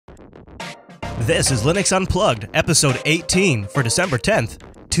This is Linux Unplugged, episode 18 for December 10th,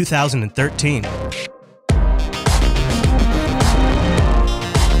 2013.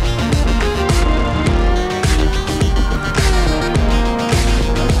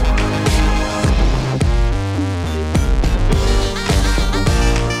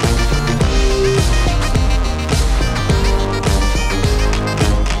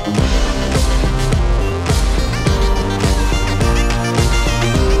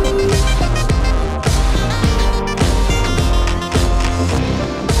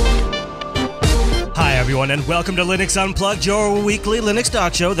 And welcome to Linux Unplugged, your weekly Linux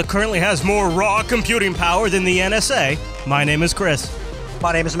talk show that currently has more raw computing power than the NSA. My name is Chris.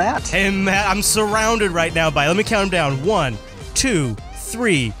 My name is Matt. Hey, Matt, I'm surrounded right now by, let me count them down, 1, 2,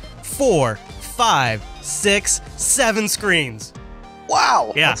 3, 4, 5, 6, 7 screens.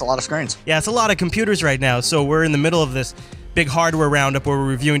 Wow, yeah. That's a lot of screens. Yeah, it's a lot of computers right now, so we're in the middle of this big hardware roundup where we're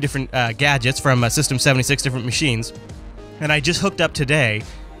reviewing different gadgets from System 76 different machines. And I just hooked up today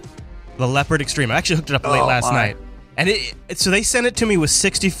the Leopard Extreme. I actually hooked it up late last night. And so they sent it to me with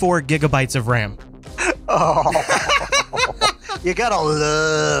 64 gigabytes of RAM. Oh, you gotta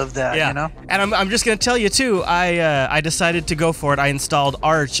love that, yeah. You know? And I'm just going to tell you, too, I decided to go for it. I installed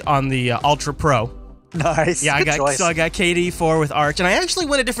Arch on the Ultra Pro. Nice. Yeah, I got KDE4 with Arch. And I actually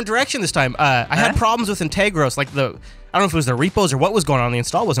went a different direction this time. I had problems with Integros, like I don't know if it was the repos or what was going on. The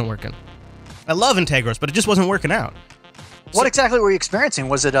install wasn't working. I love Integros, but it just wasn't working out. What exactly were you experiencing?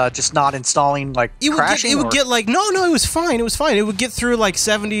 Was it just not installing, like, crashing? It would get like, no, it was fine. It was fine. It would get through like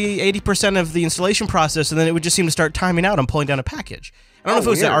 70, 80% of the installation process, and then it would just seem to start timing out on pulling down a package. I don't know if it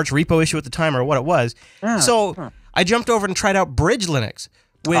was the Arch repo issue at the time or what it was. I jumped over and tried out Bridge Linux,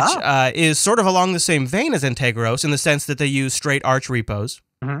 which is sort of along the same vein as Integros in the sense that they use straight Arch repos,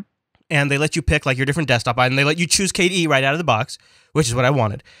 and they let you pick like your different desktop, and they let you choose KDE right out of the box, which is what I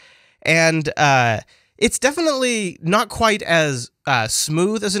wanted. And it's definitely not quite as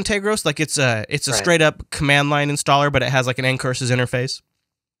smooth as Integros. Like it's a straight up command line installer, but it has like an Ncurses interface.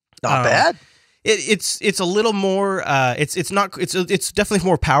 Not bad. It's a little more. It's definitely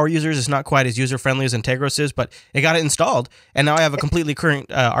more power users. It's not quite as user friendly as Integros is, but it got it installed, and now I have a completely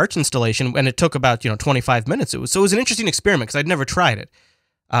current Arch installation, and it took about 25 minutes. It was an interesting experiment because I'd never tried it.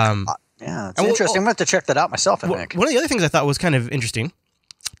 Yeah, it's interesting. I'm going to have to check that out myself, I think. One of the other things I thought was kind of interesting,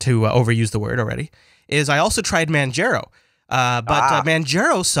 to overuse the word already, is I also tried Manjaro. But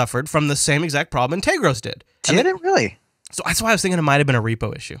Manjaro suffered from the same exact problem Integros did. Did it really? So that's why I was thinking it might have been a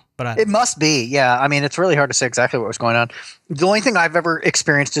repo issue. But it must be, yeah. I mean, it's really hard to say exactly what was going on. The only thing I've ever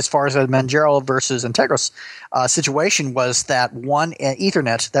experienced as far as a Manjaro versus Integros situation was that one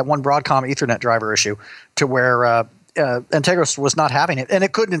Ethernet, that one Broadcom Ethernet driver issue, to where Integros was not having it, and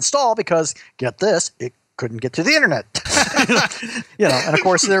it couldn't install because, get this, it couldn't get to the internet. And of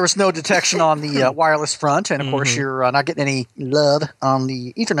course there was no detection on the wireless front, and of course you're not getting any love on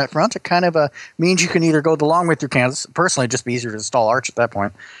the Ethernet front. It kind of means you can either go the long way through Kansas. Personally, it'd just be easier to install Arch at that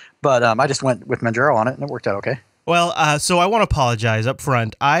point. But I just went with Manjaro on it, and it worked out okay. Well, so I want to apologize up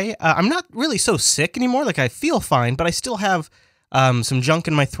front. I'm not really so sick anymore. Like I feel fine, but I still have some junk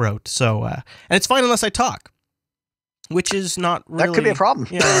in my throat. So and it's fine unless I talk. Which is not really... That could be a problem.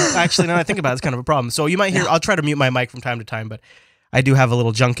 Yeah, actually, now that I think about it, it's kind of a problem. So you might hear... I'll try to mute my mic from time to time, but I do have a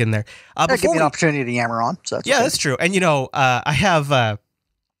little junk in there. Give me an opportunity to yammer on. So yeah, okay. That's true. And, I have...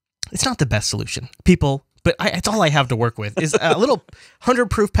 it's not the best solution. People... But it's all I have to work with is a little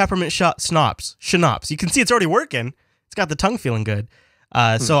 100-proof peppermint schnapps. You can see it's already working. It's got the tongue feeling good.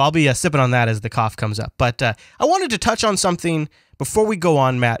 So I'll be sipping on that as the cough comes up. But I wanted to touch on something before we go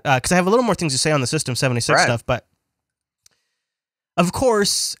on, Matt, because I have a little more things to say on the System 76 stuff, but... Of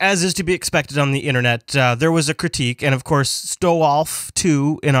course, as is to be expected on the internet, there was a critique, and of course,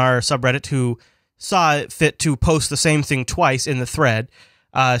 Stowolf2 in our subreddit, who saw it fit to post the same thing twice in the thread,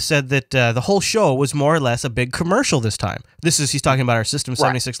 said that the whole show was more or less a big commercial this time. He's talking about our System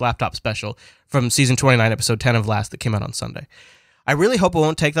 76 laptop special from Season 29, Episode 10 of Last that came out on Sunday. I really hope it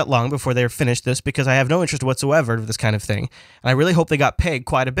won't take that long before they're finished this, because I have no interest whatsoever in this kind of thing, and I really hope they got paid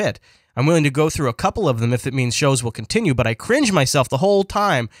quite a bit. I'm willing to go through a couple of them if it means shows will continue, but I cringe myself the whole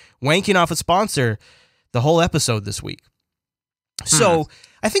time wanking off a sponsor the whole episode this week. So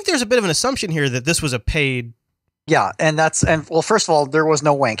I think there's a bit of an assumption here that this was a paid... Yeah, well, first of all, there was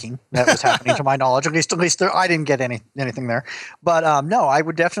no wanking that was happening to my knowledge. At least there, I didn't get anything there. But no, I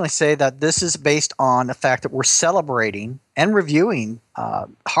would definitely say that this is based on the fact that we're celebrating and reviewing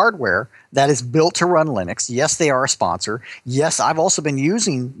hardware that is built to run Linux. Yes, they are a sponsor. Yes, I've also been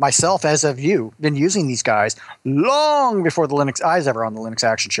using myself, as have you, been using these guys long before the Linux I was ever on the Linux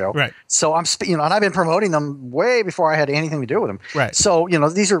Action Show. Right. So and I've been promoting them way before I had anything to do with them. Right. So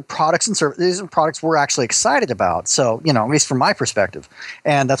these are products and services. These are products we're actually excited about. So at least from my perspective,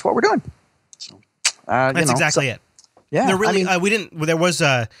 and that's what we're doing. So that's exactly it. Yeah. There really we didn't. There was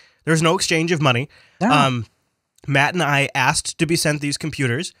no exchange of money. No. Matt and I asked to be sent these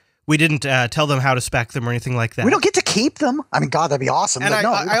computers. We didn't tell them how to spec them or anything like that. We don't get to keep them. I mean, God, that'd be awesome. And but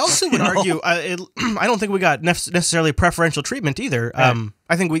I also would argue, I don't think we got necessarily preferential treatment either. Right.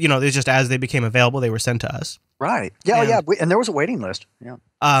 I think it's just as they became available, they were sent to us. Right. Yeah. And there was a waiting list. Yeah.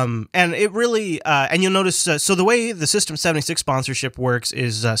 And it really, and you'll notice, so the way the System 76 sponsorship works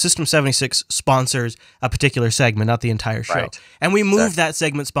is System 76 sponsors a particular segment, not the entire show. Right. And we moved that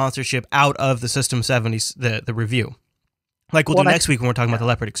segment sponsorship out of the System 70, the review. Like we'll do next week when we're talking about the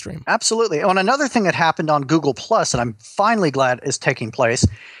Leopard Extreme. Absolutely. And another thing that happened on Google Plus, and I'm finally glad is taking place,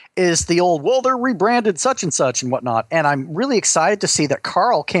 is the old, they're rebranded such and such and whatnot. And I'm really excited to see that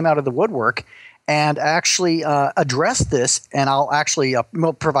Carl came out of the woodwork and actually addressed this, and I'll actually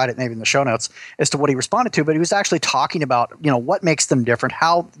we'll provide it maybe in the show notes as to what he responded to, but he was actually talking about, what makes them different,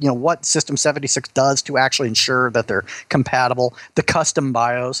 how, what System 76 does to actually ensure that they're compatible, the custom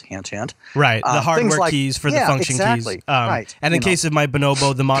BIOS, hint, hint. Right, the hardware keys for the function keys. Right. And in case of my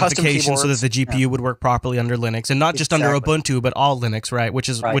Bonobo, the modification so that the GPU would work properly under Linux, and not just under Ubuntu, but all Linux, right, which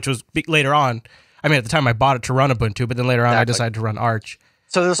was later on. I mean, at the time I bought it to run Ubuntu, but then later on I decided to run Arch.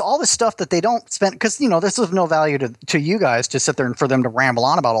 So there's all this stuff that they don't spend because, this is no value to you guys to sit there and for them to ramble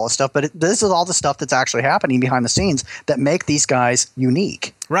on about all this stuff. But this is all the stuff that's actually happening behind the scenes that make these guys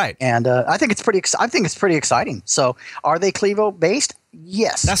unique. Right. And I think it's pretty exciting. So are they Clevo based?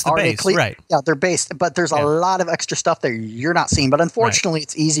 Yes. That's the base, right. Yeah, they're based. But there's a lot of extra stuff that you're not seeing. But unfortunately,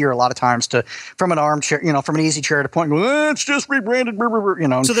 it's easier a lot of times from an armchair, from an easy chair to point, it's just rebranded,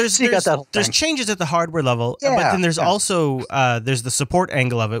 So there's changes at the hardware level, but then there's also there's the support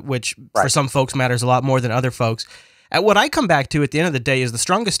angle of it, which for some folks matters a lot more than other folks. What I come back to at the end of the day is the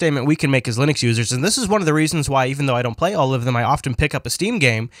strongest statement we can make as Linux users, and this is one of the reasons why, even though I don't play all of them, I often pick up a Steam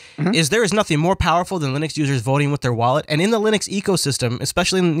game, is there is nothing more powerful than Linux users voting with their wallet. And in the Linux ecosystem,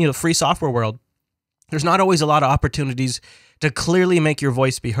 especially in the free software world, there's not always a lot of opportunities to clearly make your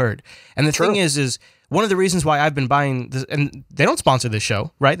voice be heard. And the thing is one of the reasons why I've been buying this, and they don't sponsor this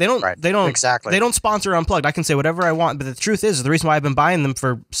show, right? They don't exactly. They don't sponsor Unplugged. I can say whatever I want, but the truth is the reason why I've been buying them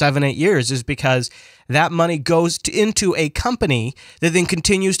for 7-8 years is because that money goes into a company that then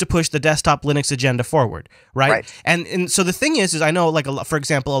continues to push the desktop Linux agenda forward, right? And so the thing is I know, for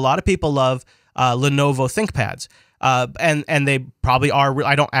example, a lot of people love Lenovo ThinkPads, and they probably are.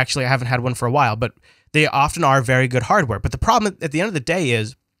 I haven't had one for a while, but they often are very good hardware. But the problem at the end of the day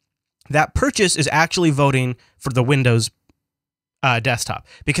is that purchase is actually voting for the Windows desktop,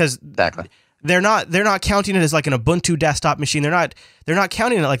 because they're not counting it as like an Ubuntu desktop machine. They're not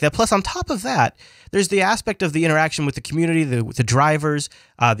counting it like that. Plus, on top of that, there's the aspect of the interaction with the community, the drivers,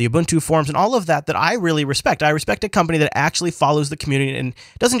 the Ubuntu forums, and all of that I really respect. I respect a company that actually follows the community and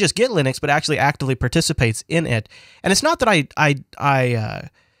doesn't just get Linux, but actually actively participates in it. And it's not that I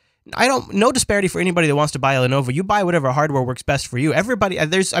don't, no disparity for anybody that wants to buy a Lenovo. You buy whatever hardware works best for you. Everybody,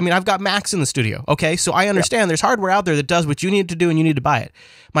 I've got Macs in the studio, okay? So I understand there's hardware out there that does what you need to do and you need to buy it.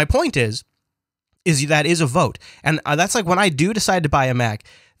 My point is that is a vote. And that's like when I do decide to buy a Mac,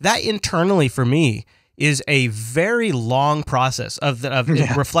 that internally for me is a very long process of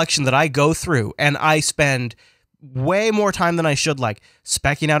reflection that I go through, and I spend way more time than I should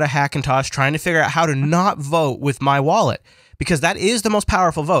specking out a Hackintosh, trying to figure out how to not vote with my wallet, because that is the most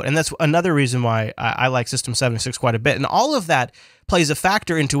powerful vote. And that's another reason why I like System 76 quite a bit. And all of that plays a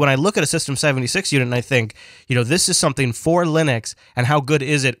factor into when I look at a System 76 unit and I think, this is something for Linux, and how good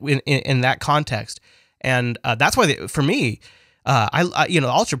is it in that context. And that's why, for me,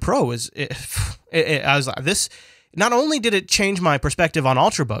 Ultra Pro is, I was like, this, not only did it change my perspective on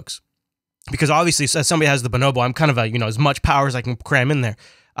Ultrabooks, because obviously as somebody has the Bonobo, I'm kind of as much power as I can cram in there.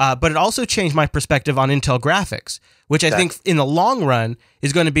 But it also changed my perspective on Intel graphics, which I think in the long run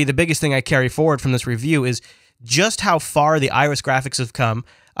is going to be the biggest thing I carry forward from this review, is just how far the Iris graphics have come.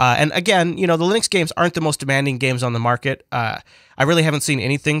 And again, the Linux games aren't the most demanding games on the market. I really haven't seen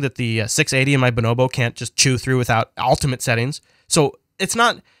anything that the 680 in my Bonobo can't just chew through without ultimate settings. So it's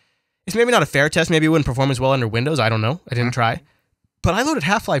maybe not a fair test. Maybe it wouldn't perform as well under Windows. I don't know. I didn't try. But I loaded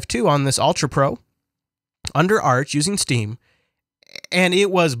Half-Life 2 on this Ultra Pro under Arch using Steam, and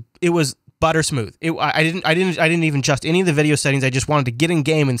it was butter smooth. I didn't even adjust any of the video settings. I just wanted to get in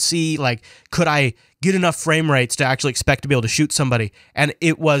game and see, could I get enough frame rates to actually expect to be able to shoot somebody. And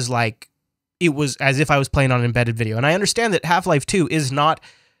it was as if I was playing on an embedded video. And I understand that Half-Life 2 is not,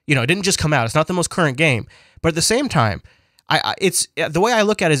 it didn't just come out. It's not the most current game. But at the same time, it's the way I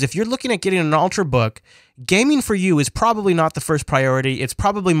look at it is if you're looking at getting an Ultrabook, gaming for you is probably not the first priority. It's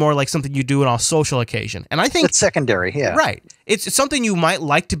probably more like something you do on a social occasion. And I think it's secondary, yeah. Right. It's something you might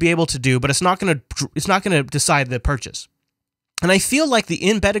like to be able to do, but it's not going to decide the purchase. And I feel like the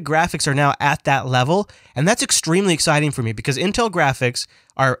embedded graphics are now at that level, and that's extremely exciting for me because Intel graphics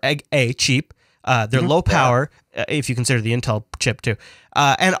are cheap, they're low power, if you consider the Intel chip too,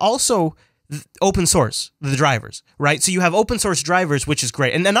 and also open source, the drivers, right? So you have open source drivers, which is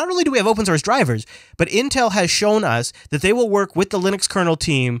great. And not only do we have open source drivers, but Intel has shown us that they will work with the Linux kernel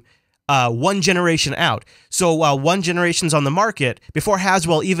team one generation out. So while one generation's on the market, before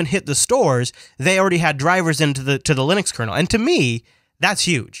Haswell even hit the stores, they already had drivers into the Linux kernel. And to me, that's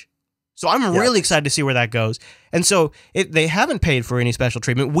huge. So I'm really excited to see where that goes. And so they haven't paid for any special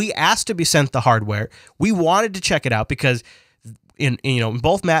treatment. We asked to be sent the hardware. We wanted to check it out because in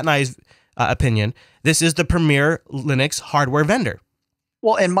both Matt and I's opinion, this is the premier Linux hardware vendor.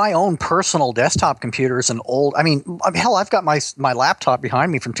 Well, and my own personal desktop computer is an old. Hell, I've got my laptop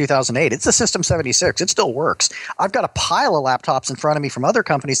behind me from 2008. It's a System 76. It still works. I've got a pile of laptops in front of me from other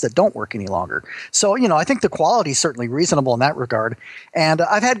companies that don't work any longer. So, I think the quality is certainly reasonable in that regard. And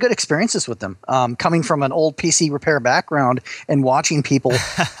I've had good experiences with them. Coming from an old PC repair background and watching people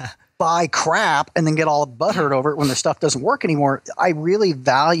buy crap and then get all butthurt over it when their stuff doesn't work anymore, I really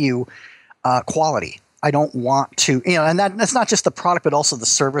value quality. I don't want to, and that's not just the product, but also the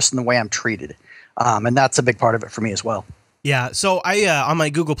service and the way I'm treated. And that's a big part of it for me as well. Yeah. So I, on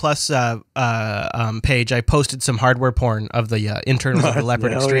my Google Plus page, I posted some hardware porn of the internals of the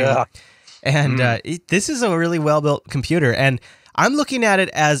Leopard Extreme. Yeah. And this is a really well-built computer. And I'm looking at it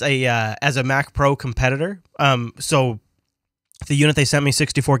as a Mac Pro competitor. So the unit they sent me,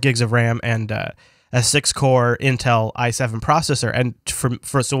 64 gigs of RAM and a 6-core Intel i7 processor. And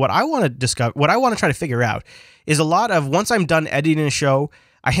so what I want to try to figure out is a lot of, once I'm done editing a show,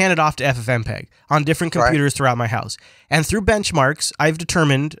 I hand it off to FFmpeg on different computers throughout my house. And through benchmarks, I've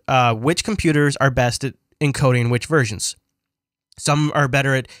determined which computers are best at encoding which versions. Some are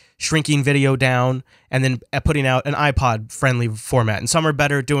better at shrinking video down and then putting out an iPod-friendly format. And some are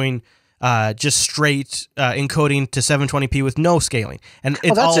better at doing just straight encoding to 720p with no scaling. And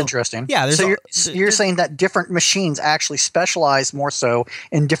it's that's interesting. Yeah. So you're saying that different machines actually specialize more so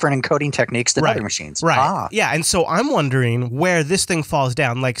in different encoding techniques than other machines. Right. Ah. Yeah. And so I'm wondering where this thing falls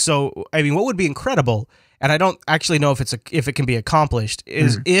down. What would be incredible, and I don't actually know if it can be accomplished,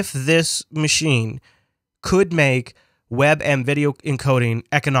 is if this machine could make web and video encoding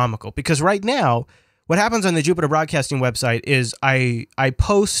economical. Because right now, what happens on the Jupiter Broadcasting website is I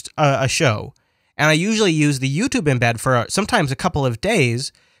post a show, and I usually use the YouTube embed for sometimes a couple of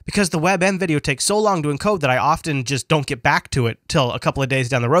days because the web and video takes so long to encode that I often just don't get back to it till a couple of days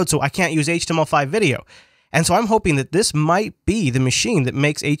down the road, so I can't use HTML5 video. And so I'm hoping that this might be the machine that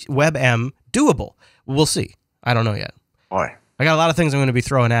makes WebM doable. We'll see. I don't know yet. Boy. I got a lot of things I'm going to be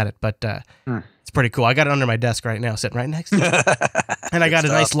throwing at it, but it's pretty cool. I got it under my desk right now, sitting right next to it. And I got a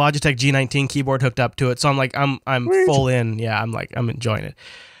nice Logitech G19 keyboard hooked up to it, so I'm like, I'm full in. Yeah, I'm enjoying it.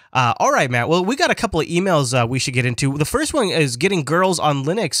 All right, Matt. Well, we got a couple of emails we should get into. The first one is getting girls on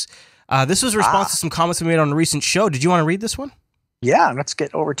Linux. This was a response to some comments we made on a recent show. Did you want to read this one? Yeah, let's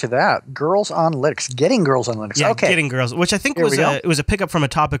get over to that. Girls on Linux. Getting girls on Linux. Yeah, okay. Getting girls, which I think was a pickup from a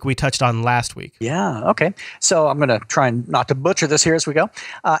topic we touched on last week. Yeah, okay. So I'm going to try and not to butcher this here as we go.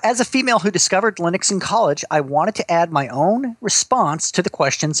 As a female who discovered Linux in college, I wanted to add my own response to the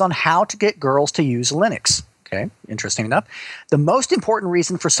questions on how to get girls to use Linux. Okay, interesting enough. The most important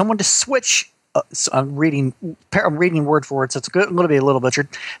reason for someone to switch I'm reading word for word, so it's going to be a little butchered.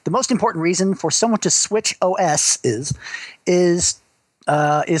 The most important reason for someone to switch OS is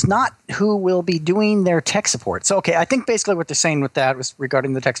not who will be doing their tech support. So, okay, I think basically what they're saying with that was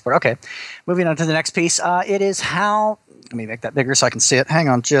regarding the tech support. Okay, moving on to the next piece. It is how. Let me make that bigger so I can see it. Hang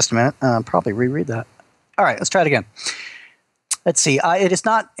on just a minute. Probably reread that. All right, let's try it again. Let's see.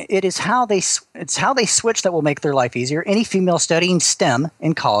 It's how they switch that will make their life easier. Any female studying STEM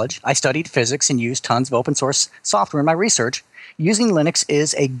in college, I studied physics and used tons of open source software in my research. Using Linux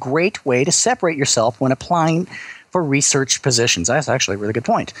is a great way to separate yourself when applying for research positions. That's actually a really good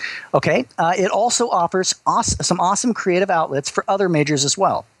point. Okay. It also offers some awesome creative outlets for other majors as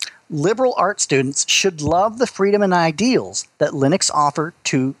well. Liberal arts students should love the freedom and ideals that Linux offer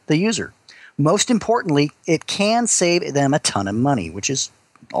to the user. Most importantly, it can save them a ton of money, which is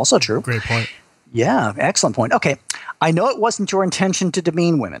also true. Great point. Yeah, excellent point. Okay, I know it wasn't your intention to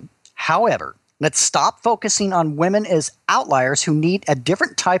demean women. However, Let's stop focusing on women as outliers who need a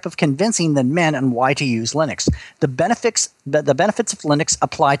different type of convincing than men on why to use Linux. The benefits of Linux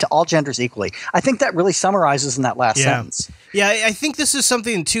apply to all genders equally. I think that really summarizes in that last sentence. Yeah, I think this is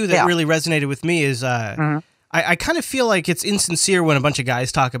something, too, that really resonated with me is I kind of feel like it's insincere when a bunch of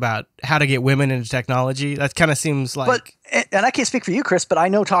guys talk about how to get women into technology. That kind of seems like... And I can't speak for you, Chris, but I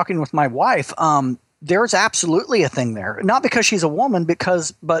know talking with my wife, there's absolutely a thing there. Not because she's a woman,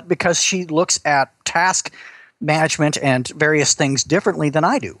 but because she looks at task management and various things differently than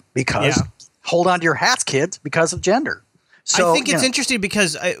I do. Because, hold on to your hats, kids, because of gender. So, I think it's interesting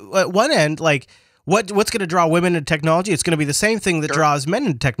because at one end, like, what's going to draw women into technology? It's going to be the same thing that draws men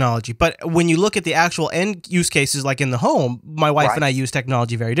into technology. But when you look at the actual end use cases, like in the home, my wife and I use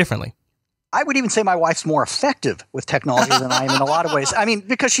technology very differently. I would even say my wife's more effective with technology than I am in a lot of ways. I mean,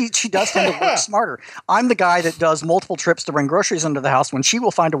 because she does tend to work smarter. I'm the guy that does multiple trips to bring groceries into the house when she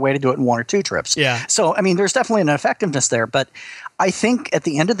will find a way to do it in 1 or 2 trips. Yeah. So, I mean, there's definitely an effectiveness there. But I think at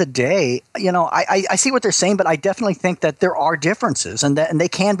the end of the day, I see what they're saying, but I definitely think that there are differences and they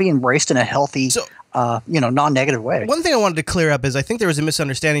can be embraced in a healthy non-negative way. One thing I wanted to clear up is I think there was a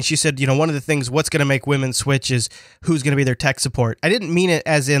misunderstanding. She said, one of the things, what's going to make women switch is who's going to be their tech support. I didn't mean it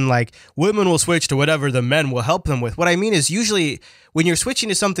as in like women will switch to whatever the men will help them with. What I mean is usually when you're switching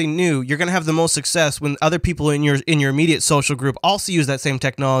to something new, you're going to have the most success when other people in your immediate social group also use that same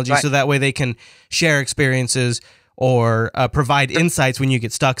technology, so that way they can share experiences or provide insights when you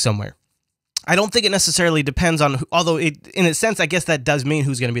get stuck somewhere. I don't think it necessarily depends on, although in a sense, I guess that does mean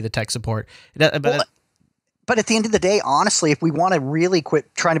who's going to be the tech support. But at the end of the day, honestly, if we want to really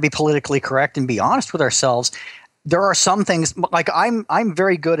quit trying to be politically correct and be honest with ourselves, there are some things, like I'm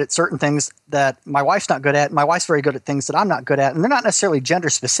very good at certain things that my wife's not good at. My wife's very good at things that I'm not good at. And they're not necessarily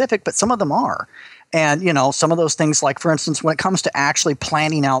gender specific, but some of them are. And, some of those things, like, for instance, when it comes to actually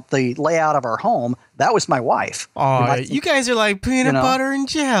planning out the layout of our home, that was my wife. Oh, you guys are like peanut butter and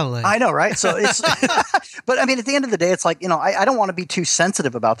jelly. I know, right? So it's, but I mean, at the end of the day, it's like, I don't want to be too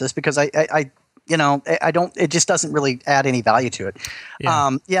sensitive about this because I don't, it just doesn't really add any value to it.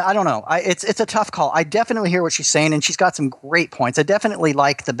 I don't know. It's a tough call. I definitely hear what she's saying, and she's got some great points. I definitely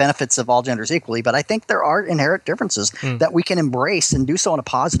like the benefits of all genders equally, but I think there are inherent differences that we can embrace and do so in a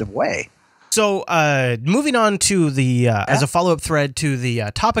positive way. So moving on to the, as a follow-up thread to the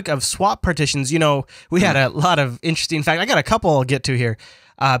topic of swap partitions, we had a lot of interesting facts. I got a couple I'll get to here.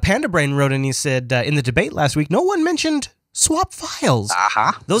 Panda Brain wrote in, he said, in the debate last week, no one mentioned swap files.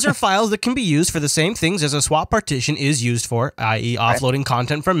 Those are files that can be used for the same things as a swap partition is used for, i.e. offloading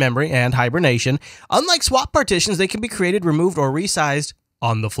content from memory and hibernation. Unlike swap partitions, they can be created, removed, or resized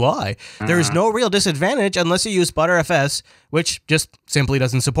on the fly. There is no real disadvantage unless you use ButterFS, which just simply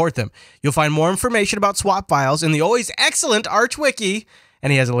doesn't support them. You'll find more information about swap files in the always excellent Arch Wiki,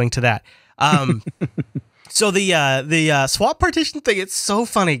 and he has a link to that. So the swap partition thing, it's so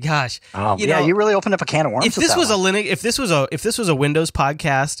funny. Gosh, you really opened up a can of worms. If this was if this was a Windows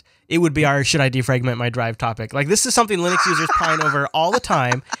podcast, it would be our should I defragment my drive topic. Like, this is something Linux users pine over all the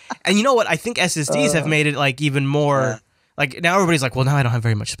time. And you know what? I think SSDs have made it like even more. Like, now everybody's like, well, now I don't have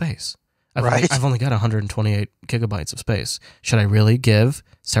very much space. I've only got 128 gigabytes of space. Should I really give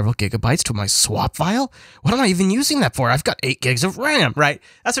several gigabytes to my swap file? What am I even using that for? I've got 8 gigs of RAM, right?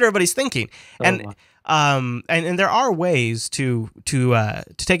 That's what everybody's thinking. And there are ways to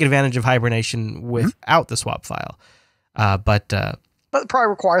take advantage of hibernation without the swap file. But it probably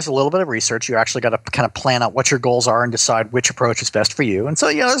requires a little bit of research. You actually got to kind of plan out what your goals are and decide which approach is best for you. And so,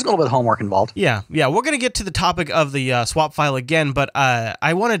 there's a little bit of homework involved. Yeah. We're going to get to the topic of the swap file again, but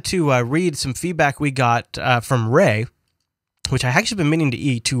I wanted to read some feedback we got from Ray, which I actually been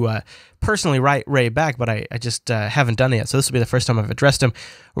meaning to personally write Ray back, but I just haven't done it yet. So this will be the first time I've addressed him.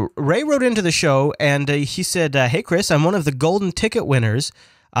 Ray wrote into the show, and he said, hey, Chris, I'm one of the golden ticket winners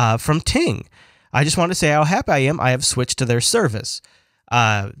from Ting. I just want to say how happy I am. I have switched to their service.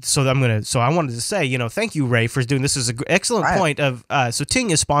 So I wanted to say, thank you, Ray, for doing this. Is an excellent point of, so Ting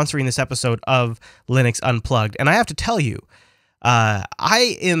is sponsoring this episode of Linux Unplugged. And I have to tell you,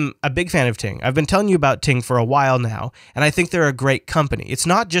 I am a big fan of Ting. I've been telling you about Ting for a while now, and I think they're a great company. It's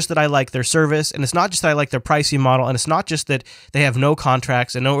not just that I like their service, and it's not just that I like their pricing model, and it's not just that they have no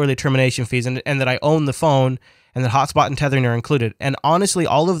contracts and no early termination fees, and that I own the phone, and that hotspot and tethering are included. And honestly,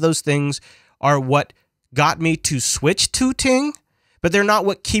 all of those things are what got me to switch to Ting, but they're not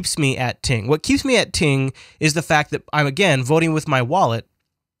what keeps me at Ting. What keeps me at Ting is the fact that I'm, again, voting with my wallet,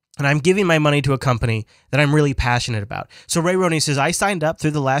 and I'm giving my money to a company that I'm really passionate about. So Ray Roney says, I signed up through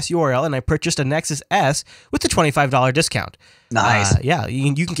the last URL and I purchased a Nexus S with the $25 discount. Nice. Yeah,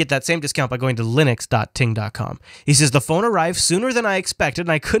 you can get that same discount by going to linux.ting.com. He says, the phone arrived sooner than I expected,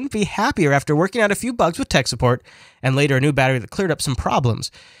 and I couldn't be happier after working out a few bugs with tech support and later a new battery that cleared up some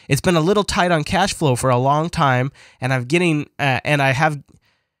problems. It's been a little tight on cash flow for a long time, and I have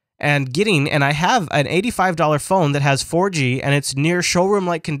an $85 phone that has 4G and it's near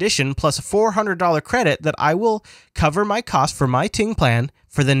showroom-like condition plus a $400 credit that I will cover my cost for my Ting plan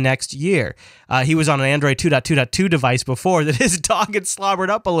for the next year. He was on an Android 2.2.2 device before that his dog had slobbered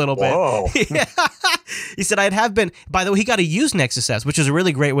up a little bit. Whoa. He said, I'd have been, by the way, he got a used Nexus S, which is a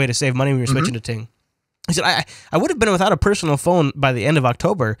really great way to save money when you're switching to Ting. He said, I would have been without a personal phone by the end of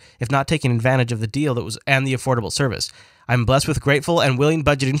October if not taking advantage of the deal that was and the affordable service. I'm blessed with grateful and willing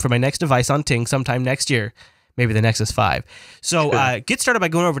budgeting for my next device on Ting sometime next year, maybe the Nexus 5. So get started by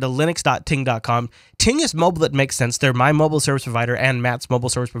going over to linux.ting.com. Ting is mobile that makes sense. They're my mobile service provider and Matt's mobile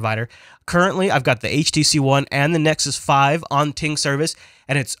service provider. Currently, I've got the HTC One and the Nexus 5 on Ting service,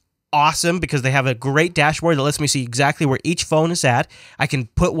 and it's awesome because they have a great dashboard that lets me see exactly where each phone is at. I can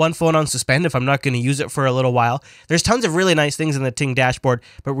put one phone on suspend if I'm not going to use it for a little while. There's tons of really nice things in the Ting dashboard,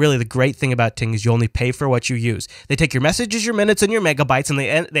 but really the great thing about Ting is you only pay for what you use. They take your messages, your minutes, and your megabytes, and they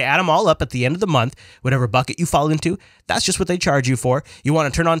add them all up at the end of the month, whatever bucket you fall into. That's just what they charge you for. You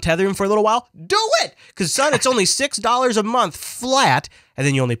want to turn on tethering for a little while? Do it! Because, son, it's only $6 a month flat, and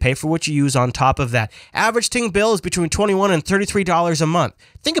then you only pay for what you use on top of that. Average Ting bill is between $21 and $33 a month.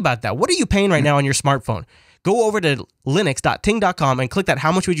 Think about that. What are you paying right now on your smartphone? Go over to linux.ting.com and click that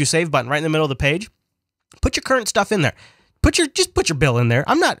how much would you save button right in the middle of the page. Put your current stuff in there. Just put your bill in there.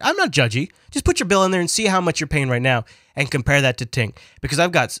 I'm not judgy. Just put your bill in there and see how much you're paying right now and compare that to Ting. Because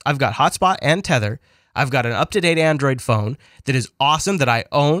I've got hotspot and tether. I've got an up-to-date Android phone that is awesome, that I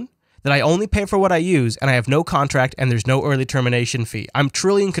own, that I only pay for what I use, and I have no contract, and there's no early termination fee. I'm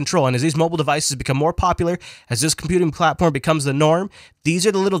truly in control, and as these mobile devices become more popular, as this computing platform becomes the norm, these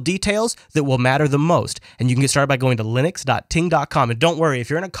are the little details that will matter the most. And you can get started by going to linux.ting.com. And don't worry, if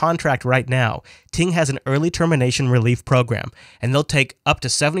you're in a contract right now, Ting has an early termination relief program, and they'll take up to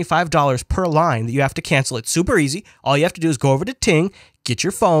 $75 per line that you have to cancel. It's super easy. All you have to do is go over to Ting, get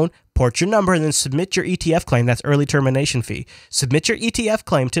your phone, port your number, and then submit your ETF claim. That's early termination fee. Submit your ETF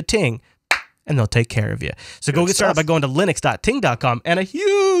claim to Ting, and they'll take care of you. So go get started by going to linux.ting.com. And a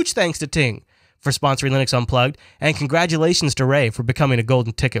huge thanks to Ting for sponsoring Linux Unplugged. And congratulations to Ray for becoming a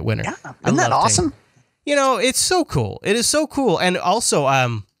golden ticket winner. Yeah, isn't that awesome? Ting. You know, it's so cool. It is so cool. And also, I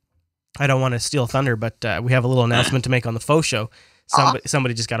don't want to steal thunder, but we have a little announcement to make on the faux show.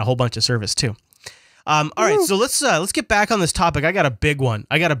 Somebody just got a whole bunch of service, too. All right, so let's get back on this topic. I got a big one.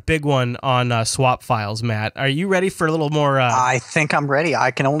 On swap files, Matt. Are you ready for a little more? I think I'm ready.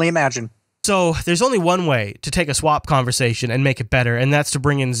 I can only imagine. So there's only one way to take a swap conversation and make it better, and that's to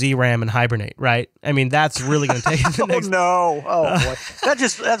bring in ZRAM and Hibernate, right? I mean, that's really going to take it to the next. Oh no! Oh boy,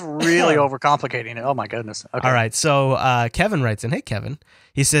 that's really overcomplicating it. Oh my goodness. Okay. All right, so Kevin writes in. Hey, Kevin.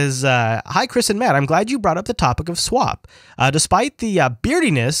 He says, hi, Chris and Matt. I'm glad you brought up the topic of swap. Despite the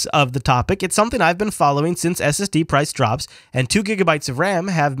beardiness of the topic, it's something I've been following since SSD price drops, and 2 gigabytes of RAM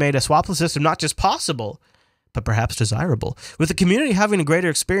have made a swapless system not just possible, but perhaps desirable. With the community having a greater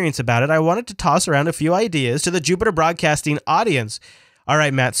experience about it, I wanted to toss around a few ideas to the Jupiter Broadcasting audience. All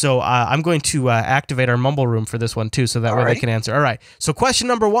right, Matt, so I'm going to activate our Mumble Room for this one, too, so that way they can answer. All right, so question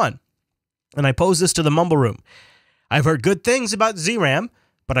number 1, and I pose this to the Mumble Room. I've heard good things about ZRAM,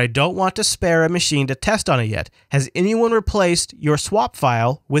 but I don't want to spare a machine to test on it yet. Has anyone replaced your swap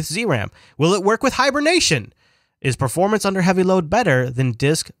file with ZRAM? Will it work with hibernation? Is performance under heavy load better than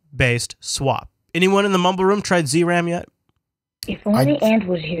disk-based swap? Anyone in the Mumble Room tried ZRAM yet? If only Ant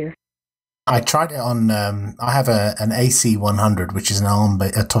was here. I tried it on. I have an AC100, which is a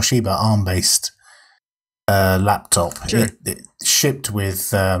Toshiba ARM-based laptop. Sure. It shipped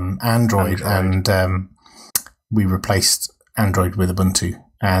with Android, and we replaced Android with Ubuntu.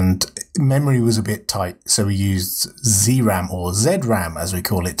 And memory was a bit tight, so we used ZRAM, or ZRAM as we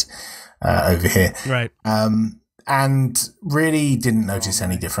call it over here. Right. And really didn't notice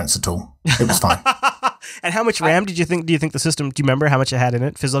any difference at all. It was fine. And how much RAM do you think the system, do you remember how much it had in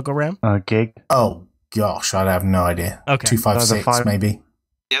it, physical RAM? Gig. Oh, gosh, I have no idea. Okay. 256 maybe.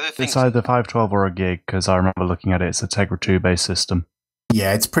 The other thing It's either 512 or a gig, because I remember looking at it. It's a Tegra 2 based system.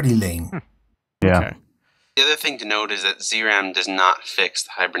 Yeah, it's pretty lean. Yeah. Okay. The other thing to note is that ZRAM does not fix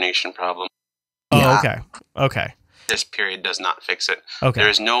the hibernation problem. Oh, Yeah. okay. This period does not fix it. Okay. There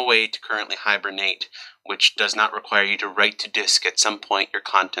is no way to currently hibernate, which does not require you to write to disk at some point your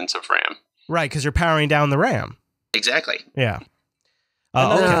contents of RAM. Right, because you're powering down the RAM. Exactly. Yeah.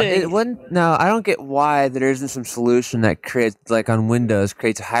 No, Okay. it wouldn't. No, I don't get why there isn't some solution that creates, like on Windows,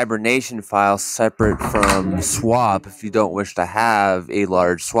 creates a hibernation file separate from swap if you don't wish to have a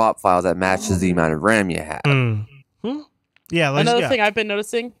large swap file that matches the amount of RAM you have. Yeah. Another thing I've been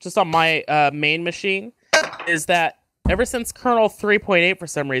noticing just on my main machine is that ever since kernel 3.8, for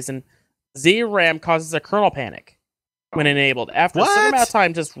some reason, ZRAM causes a kernel panic when enabled. After a certain amount of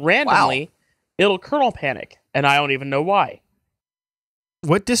time, just randomly, it'll kernel panic, and I don't even know why.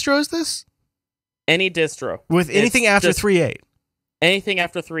 What distro is this? Any distro. With anything after 3.8? Anything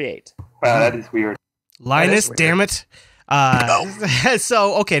after 3.8. Wow, that is weird. Linus, damn it.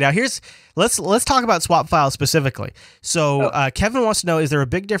 So, okay, now let's talk about swap files specifically. So Kevin wants to know, is there a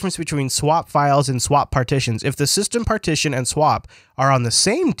big difference between swap files and swap partitions? If the system partition and swap are on the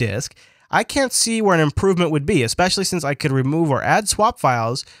same disk, I can't see where an improvement would be, especially since I could remove or add swap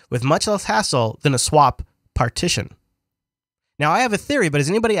files with much less hassle than a swap partition. Now, I have a theory, but has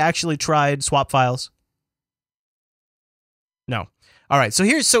anybody actually tried swap files? No. All right, so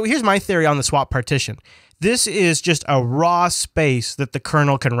here's my theory on the swap partition. This is just a raw space that the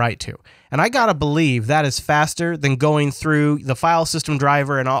kernel can write to. And I gotta believe that is faster than going through the file system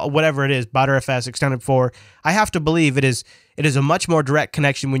driver and all, whatever it is, ButterFS, Extended 4. I have to believe it is a much more direct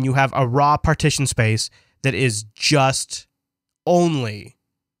connection when you have a raw partition space that is just only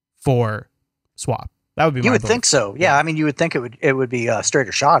for swap. That would be You would think so. Yeah, I mean, you would think it would be a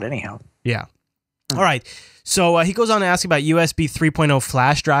straighter shot anyhow. Yeah. All right. So he goes on to ask about USB 3.0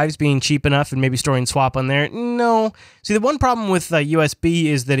 flash drives being cheap enough and maybe storing swap on there. No. See, the one problem with USB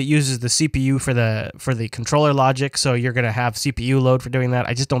is that it uses the CPU for the controller logic, so you're going to have CPU load for doing that.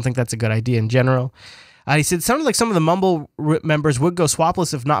 I just don't think that's a good idea in general. He said it sounded like some of the Mumble members would go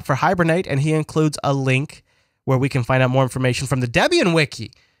swapless if not for Hibernate, and he includes a link where we can find out more information from the Debian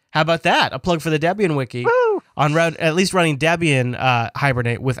wiki. How about that? A plug for the Debian wiki. Woo! On at least running Debian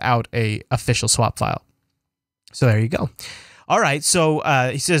Hibernate without a official swap file. So there you go. All right. So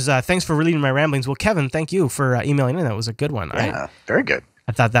he says, thanks for reading my ramblings. Well, Kevin, thank you for emailing in. That was a good one. Yeah, very good.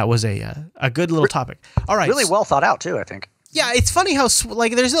 I thought that was a good little topic. All right. Really well thought out too, I think. Yeah, it's funny how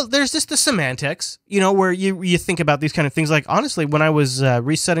there's just the semantics, where you think about these kind of things. Like, honestly, when I was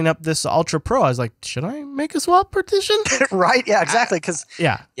resetting up this Ultra Pro, I was like, should I make a swap partition? Right? Yeah, exactly. Because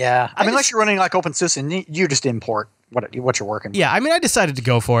yeah. I mean, unless you're running like OpenSUSE, you just import what you're working. Yeah, I mean, I decided to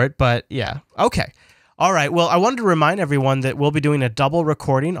go for it, but yeah, okay. All right. Well, I wanted to remind everyone that we'll be doing a double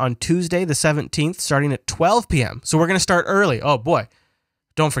recording on Tuesday the 17th, starting at 12 p.m. So we're going to start early. Oh boy.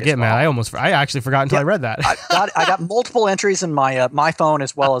 Don't forget, Matt. I actually forgot until I read that. I got multiple entries in my my phone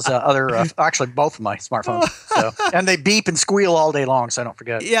as well as actually both of my smartphones. So, and they beep and squeal all day long, so I don't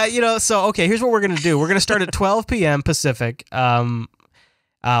forget. Yeah, so okay, here's what we're gonna do. We're gonna start at 12 p.m. Pacific, over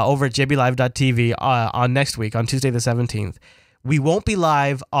at jblive.tv on next week on Tuesday the 17th. We won't be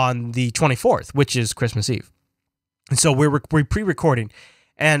live on the 24th, which is Christmas Eve, and so we're pre-recording.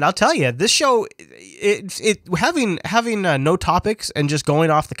 And I'll tell you, this show, having no topics and just going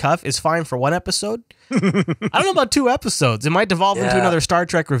off the cuff is fine for one episode. I don't know about 2 episodes. It might devolve into another Star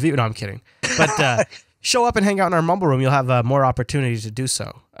Trek review. No, I'm kidding. But show up and hang out in our Mumble Room. You'll have more opportunities to do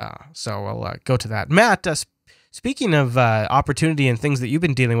so. So we'll go to that. Matt, speaking of opportunity and things that you've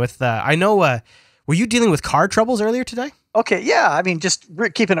been dealing with, I know, were you dealing with car troubles earlier today? Okay, yeah. I mean, just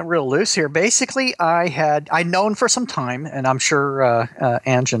keeping it real loose here. Basically, I'd known for some time, and I'm sure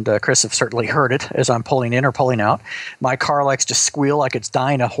Ange and Chris have certainly heard it as I'm pulling in or pulling out. My car likes to squeal like it's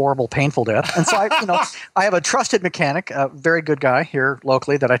dying a horrible, painful death. And so I have a trusted mechanic, a very good guy here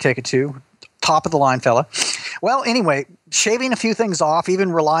locally that I take it to, top of the line fella. Well, anyway, shaving a few things off,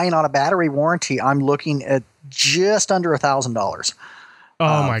 even relying on a battery warranty, I'm looking at just under $1,000.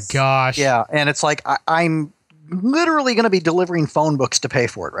 Oh my gosh! Yeah, and it's like I'm literally going to be delivering phone books to pay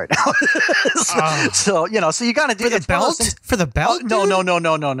for it right now. So you got to do for the belt. For the belt? No.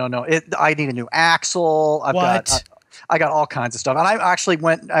 I need a new axle. I got all kinds of stuff, and I actually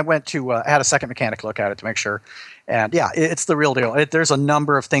went to had a second mechanic look at it to make sure. And yeah, it's the real deal. There's a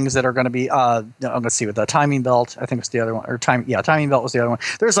number of things that are going to be. Let's see, with the timing belt, I think it's the other one, or timing belt was the other one.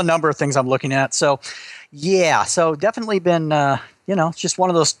 There's a number of things I'm looking at. So yeah, so definitely been. It's just one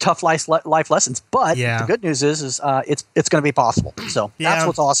of those tough life lessons. But the good news is it's going to be possible. So that's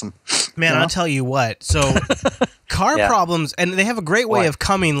what's awesome. Man, I'll tell you what. So car problems, and they have a great way of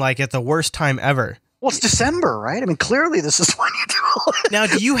coming like at the worst time ever. Well, it's December, right? I mean, clearly this is when you do Now,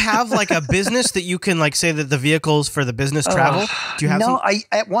 do you have like a business that you can like say that the vehicles for the business travel? Do you have no, some?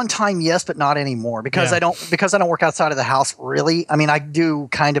 at one time, yes, but not anymore because Yeah. I don't work outside of the house really. I mean, I do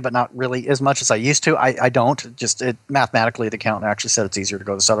kind of, but not really as much as I used to. I don't just mathematically, the accountant actually said it's easier to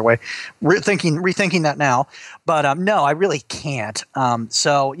go this other way. Rethinking that now, but no, I really can't.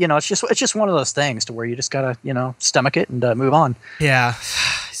 So it's just one of those things to where you just gotta stomach it and move on. Yeah.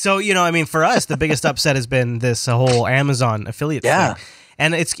 So, I mean, for us, the biggest upset has been this whole Amazon affiliate thing.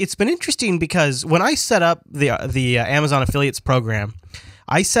 And it's been interesting because when I set up the Amazon affiliates program,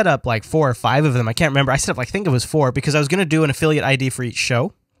 I set up like 4 or 5 of them. I can't remember. I set up, I think it was 4 because I was going to do an affiliate ID for each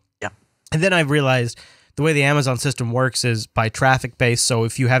show. Yeah. And then I realized the way the Amazon system works is by traffic based. So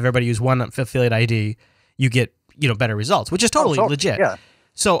if you have everybody use one affiliate ID, you get, better results, which is totally legit. Yeah.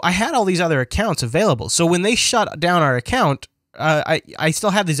 So I had all these other accounts available. So when they shut down our account, I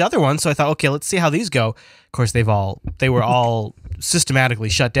still have these other ones, so I thought, okay, let's see how these go. Of course, they were all systematically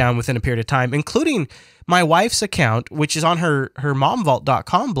shut down within a period of time, including my wife's account, which is on her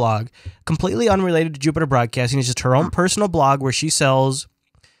momvault.com blog, completely unrelated to Jupiter Broadcasting. It's just her own personal blog where she sells.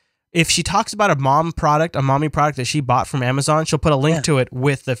 If she talks about a mommy product that she bought from Amazon, she'll put a link to it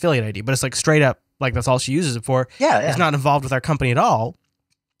with the affiliate ID, but it's like straight up, like that's all she uses it for. Yeah. It's not involved with our company at all.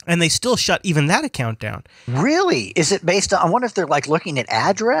 And they still shut even that account down. Really? Is it based on? I wonder if they're like looking at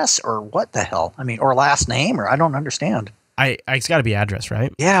address or what the hell? I mean, or last name, or I don't understand. It's got to be address,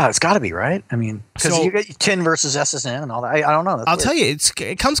 right? Yeah, it's got to be, right? I mean, because you get TIN versus SSN and all that. I don't know. I'll tell you,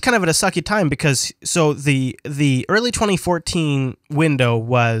 it comes kind of at a sucky time because the early 2014 window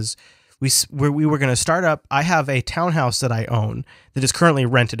was we were going to start up. I have a townhouse that I own that is currently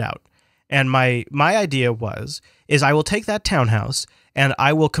rented out, and my idea is I will take that townhouse. And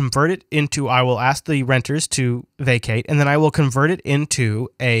I will convert it I will ask the renters to vacate, and then I will convert it into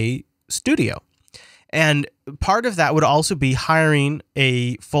a studio. And part of that would also be hiring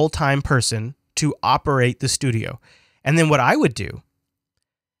a full-time person to operate the studio. And then what I would do,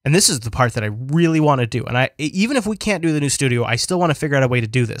 and this is the part that I really want to do, and even if we can't do the new studio, I still want to figure out a way to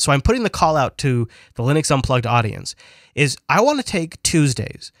do this. So I'm putting the call out to the Linux Unplugged audience, is I want to take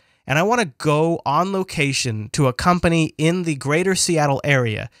Tuesdays, and I want to go on location to a company in the greater Seattle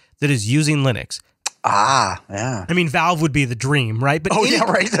area that is using Linux. Ah, yeah. I mean, Valve would be the dream, right? But any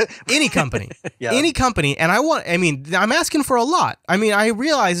company, any company. And I'm asking for a lot. I mean, I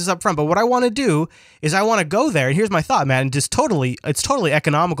realize this up front, but what I want to do is I want to go there. And here's my thought, man. It's totally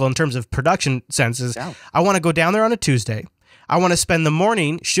economical in terms of production senses. Yeah. I want to go down there on a Tuesday. I want to spend the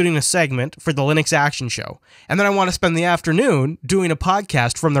morning shooting a segment for the Linux Action Show. And then I want to spend the afternoon doing a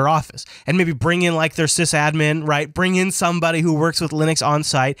podcast from their office and maybe bring in like their sysadmin, right? Bring in somebody who works with Linux on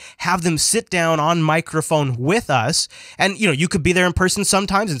site, have them sit down on microphone with us. And, you could be there in person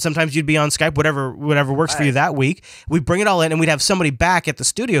sometimes, and sometimes you'd be on Skype, whatever works for you that week. We'd bring it all in, and we'd have somebody back at the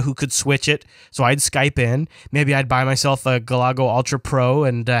studio who could switch it. So I'd Skype in. Maybe I'd buy myself a Galago Ultra Pro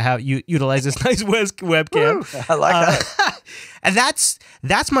and utilize this nice webcam. I like that. And that's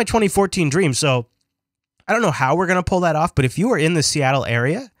my 2014 dream. So I don't know how we're going to pull that off, but if you are in the Seattle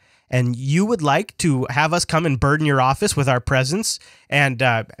area and you would like to have us come and burden your office with our presence and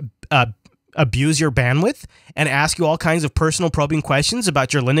abuse your bandwidth and ask you all kinds of personal probing questions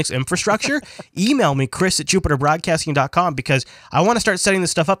about your Linux infrastructure, email me, chris@jupiterbroadcasting.com, because I want to start setting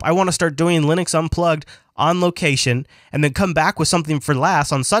this stuff up. I want to start doing Linux Unplugged on location and then come back with something for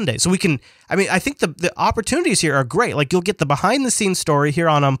last on Sunday. So we can, I think the opportunities here are great. Like, you'll get the behind the scenes story here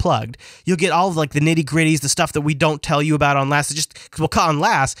on Unplugged. You'll get all of like the nitty gritties, the stuff that we don't tell you about on last. Just because we'll cut on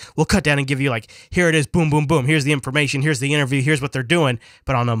last, we'll cut down and give you like, here it is, boom, boom, boom. Here's the information. Here's the interview. Here's what they're doing.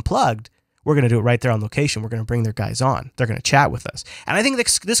 But on Unplugged, we're going to do it right there on location. We're going to bring their guys on. They're going to chat with us. And I think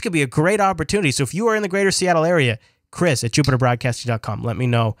this could be a great opportunity. So if you are in the greater Seattle area, chris@jupiterbroadcasting.com, let me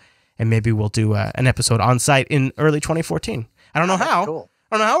know. And maybe we'll do an episode on site in early 2014. I don't know how. Cool.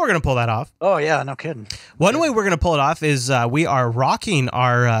 I don't know how we're going to pull that off. Oh, yeah, no kidding. One way we're going to pull it off is we are rocking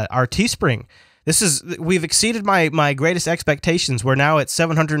our Teespring. We've exceeded my greatest expectations. We're now at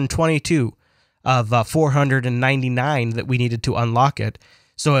 722 of 499 that we needed to unlock it.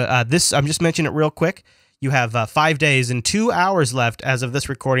 So I'm just mentioning it real quick. You have 5 days and 2 hours left as of this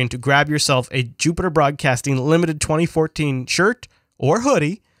recording to grab yourself a Jupiter Broadcasting Limited 2014 shirt or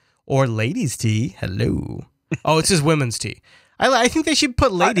hoodie or ladies' tee. Hello. Oh, it says women's tee. I think they should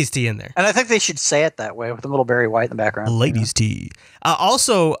put ladies' tee in there. And I think they should say it that way with a little Barry White in the background. Ladies' tee.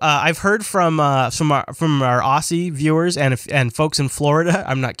 Also, I've heard from our Aussie viewers and folks in Florida.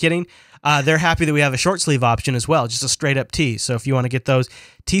 I'm not kidding. They're happy that we have a short sleeve option as well, just a straight up tee. So if you want to get those,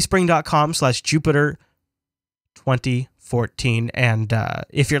 teespring.com/Jupiter2014. And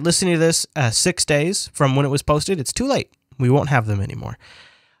if you're listening to this 6 days from when it was posted, it's too late. We won't have them anymore.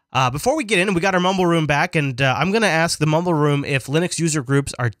 Before we get in, we got our Mumble Room back, and I'm going to ask the Mumble Room if Linux user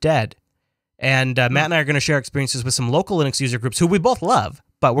groups are dead. And Matt and I are going to share experiences with some local Linux user groups who we both love,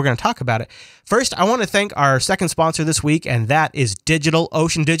 but we're going to talk about it. First, I want to thank our second sponsor this week, and that is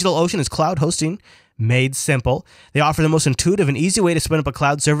DigitalOcean. DigitalOcean is cloud hosting made simple. They offer the most intuitive and easy way to spin up a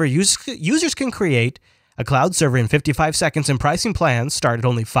cloud server. Users can create a cloud server in 55 seconds, and pricing plans start at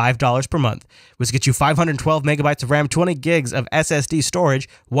only $5 per month, which gets you 512 megabytes of RAM, 20 gigs of SSD storage,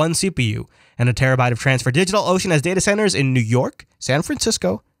 1 CPU, and a terabyte of transfer. DigitalOcean has data centers in New York, San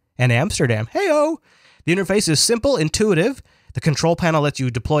Francisco, and Amsterdam. Hey-o! The interface is simple, intuitive. The control panel lets you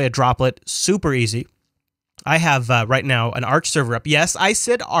deploy a droplet super easy. I have right now an Arch server up. Yes, I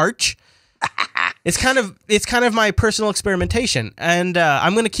said Arch. It's kind of my personal experimentation, and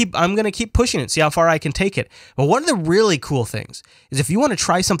I'm gonna keep pushing it, see how far I can take it. But one of the really cool things is if you want to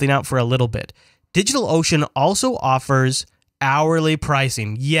try something out for a little bit, DigitalOcean also offers hourly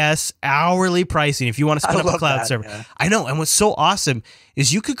pricing. Yes, hourly pricing if you want to spin up a cloud server. Yeah. I know, and what's so awesome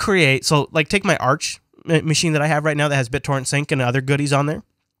is you could create, so like take my Arch machine that I have right now that has BitTorrent Sync and other goodies on there.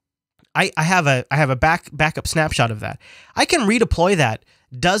 I have a backup snapshot of that. I can redeploy that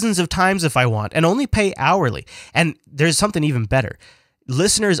dozens of times if I want and only pay hourly. And there's something even better.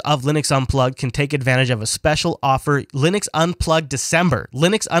 Listeners of Linux Unplugged can take advantage of a special offer, Linux Unplugged December.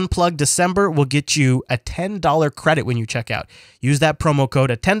 Linux Unplugged December will get you a $10 credit when you check out. Use that promo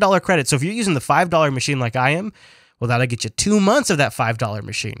code, a $10 credit. So if you're using the $5 machine like I am, well, that'll get you 2 months of that $5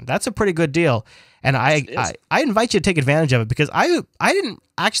 machine. That's a pretty good deal. And I invite you to take advantage of it because I didn't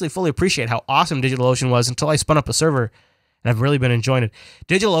actually fully appreciate how awesome DigitalOcean was until I spun up a server. And I've really been enjoying it.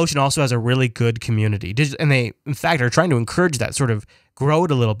 DigitalOcean also has a really good community. And they, in fact, are trying to encourage that, sort of grow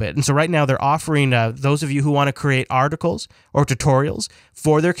it a little bit. And so right now they're offering those of you who want to create articles or tutorials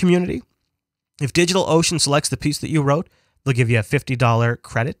for their community. If DigitalOcean selects the piece that you wrote, they'll give you a $50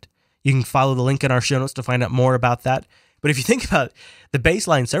 credit. You can follow the link in our show notes to find out more about that. But if you think about it, the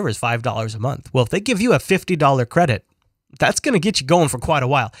baseline server is $5 a month. Well, if they give you a $50 credit, that's going to get you going for quite a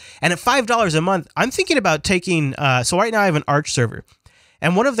while. And at $5 a month, I'm thinking about taking, so right now I have an Arch server.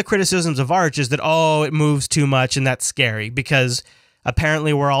 And one of the criticisms of Arch is that, it moves too much and that's scary because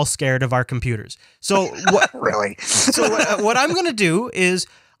apparently we're all scared of our computers. So really? So what I'm going to do is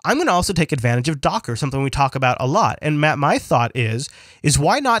I'm going to also take advantage of Docker, something we talk about a lot. And Matt, my thought is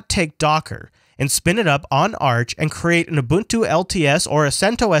why not take Docker and spin it up on Arch and create an Ubuntu LTS or a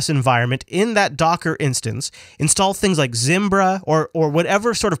CentOS environment in that Docker instance, install things like Zimbra or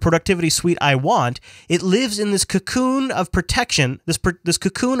whatever sort of productivity suite I want. It lives in this cocoon of protection, this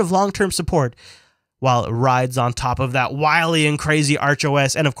cocoon of long-term support, while it rides on top of that wily and crazy Arch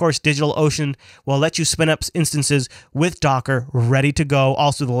OS. And of course, DigitalOcean will let you spin up instances with Docker ready to go.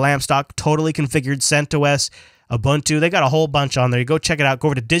 Also, the LAMP stock, totally configured CentOS, Ubuntu. They got a whole bunch on there. You go check it out. Go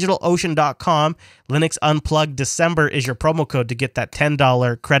over to DigitalOcean.com. Linux Unplugged December is your promo code to get that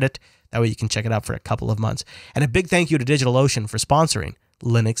 $10 credit. That way you can check it out for a couple of months. And a big thank you to DigitalOcean for sponsoring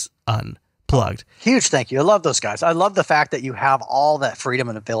Linux Unplugged. Huge thank you. I love those guys. I love the fact that you have all that freedom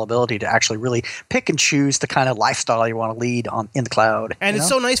and availability to actually really pick and choose the kind of lifestyle you want to lead in the cloud. And it's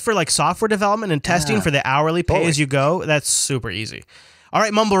so nice for like software development and testing for the hourly pay as you go. That's super easy. All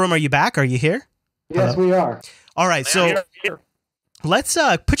right, Mumble Room, are you back? Are you here? Yes, we are. All right, so let's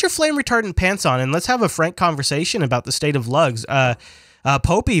put your flame retardant pants on and let's have a frank conversation about the state of LUGs.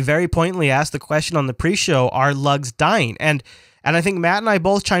 Popey very pointedly asked the question on the pre-show, are LUGs dying? And I think Matt and I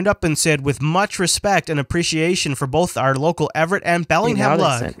both chimed up and said, with much respect and appreciation for both our local Everett and Bellingham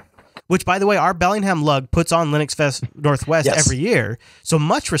LUG, which, by the way, our Bellingham LUG puts on Linux Fest Northwest every year. So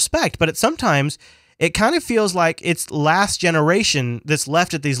much respect, but sometimes it kind of feels like it's last generation that's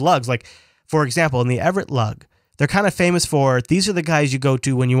left at these LUGs. Like, for example, in the Everett LUG, they're kind of famous for, these are the guys you go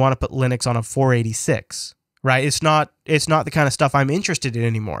to when you want to put Linux on a 486, right? It's not the kind of stuff I'm interested in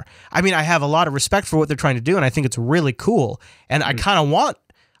anymore. I mean, I have a lot of respect for what they're trying to do, and I think it's really cool. And I kind of want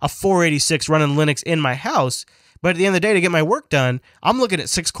a 486 running Linux in my house, but at the end of the day, to get my work done, I'm looking at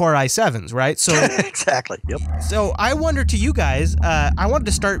 6-core i7s, right? So exactly. Yep. So I wonder to you guys, I wanted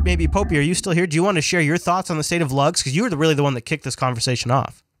to start, maybe, Popey, are you still here? Do you want to share your thoughts on the state of LUGs? Because you were really the one that kicked this conversation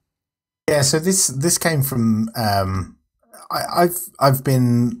off. Yeah, so this came from I've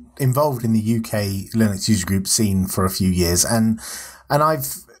been involved in the UK Linux user group scene for a few years, and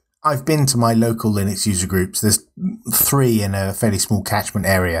I've been to my local Linux user groups. There's 3 in a fairly small catchment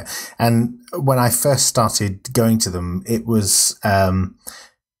area, and when I first started going to them, it was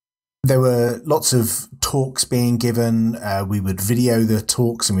there were lots of talks being given. We would video the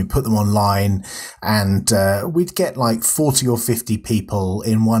talks and we'd put them online, and we'd get like 40 or 50 people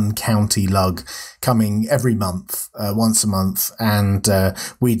in one county lug coming every month, once a month, and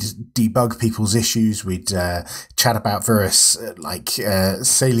we'd debug people's issues. We'd chat about various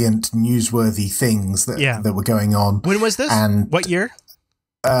salient, newsworthy things that were going on. When was this? And what year?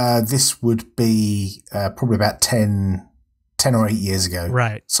 This would be probably about 10 or 8 years ago.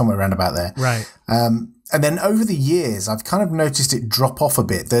 Right. Somewhere around about there. Right. And then over the years, I've kind of noticed it drop off a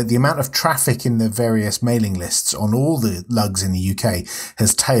bit. The amount of traffic in the various mailing lists on all the lugs in the UK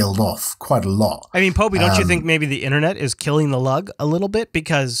has tailed off quite a lot. I mean, Popey, don't you think maybe the internet is killing the lug a little bit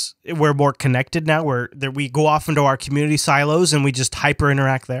because we're more connected now? We go off into our community silos and we just hyper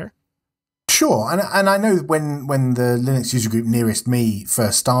interact there? Sure, and I know when the Linux user group nearest me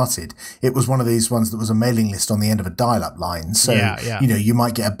first started, it was one of these ones that was a mailing list on the end of a dial-up line. So you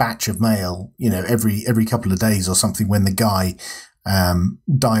might get a batch of mail, every couple of days or something when the guy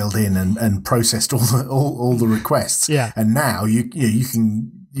dialed in and processed all the requests. Yeah. And now you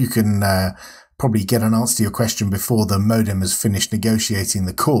can probably get an answer to your question before the modem has finished negotiating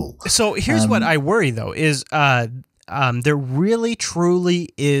the call. So here's what I worry though is there really truly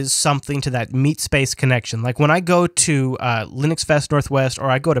is something to that meet space connection. Like when I go to Linux Fest Northwest or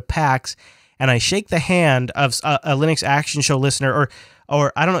I go to PAX and I shake the hand of a Linux Action Show listener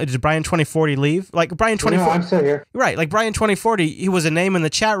or I don't know, did Brian 2040 leave? Like Brian 2040. No, I'm still here. Right, like Brian 2040, he was a name in the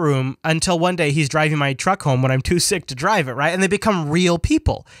chat room until one day he's driving my truck home when I'm too sick to drive it, right? And they become real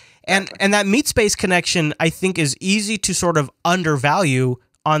people. And that meet space connection, I think, is easy to sort of undervalue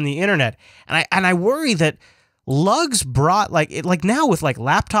on the internet. And I worry that lugs brought like now with like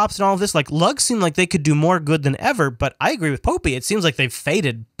laptops and all of this, like lugs seem like they could do more good than ever, but I agree with Popey. It seems like they've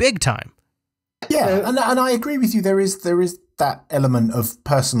faded big time. Yeah, and I agree with you. There is that element of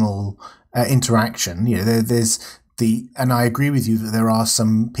personal interaction. And I agree with you that there are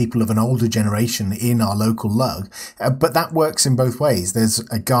some people of an older generation in our local lug, but that works in both ways. There's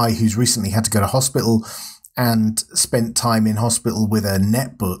a guy who's recently had to go to hospital and spent time in hospital with a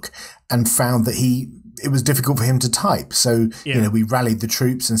netbook and found that it was difficult for him to type. So, we rallied the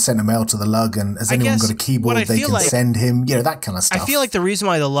troops and sent a mail to the lug, and has anyone got a keyboard they can send him? That kind of stuff. I feel like the reason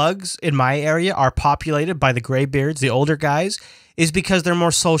why the lugs in my area are populated by the graybeards, the older guys, is because they're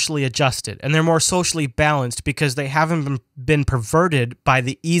more socially adjusted and they're more socially balanced because they haven't been perverted by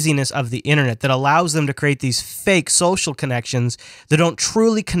the easiness of the internet that allows them to create these fake social connections that don't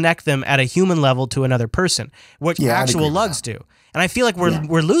truly connect them at a human level to another person, which actual lugs do. And I feel like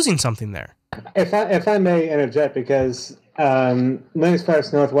we're losing something there. If I may interject, because Linux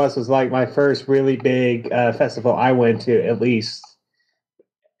Fest Northwest was like my first really big festival I went to, at least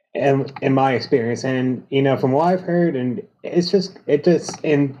in my experience, and from what I've heard, and it just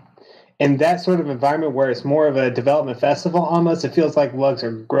in that sort of environment where it's more of a development festival, almost it feels like lugs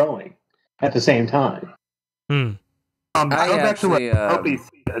are growing at the same time. Going back to what Opie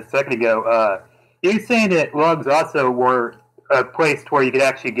said a second ago, you're saying that lugs also were a place where you could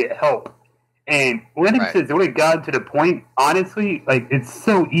actually get help. And Linux has really gotten to the point, honestly, like it's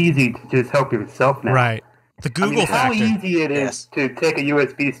so easy to just help yourself now. Right. The Google factor. How easy it is to take a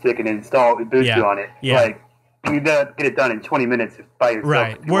USB stick and install Ubuntu on it. Yeah. Like, you get it done in 20 minutes by yourself.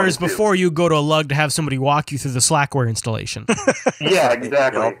 Right. Whereas before you go to a lug to have somebody walk you through the Slackware installation. Yeah,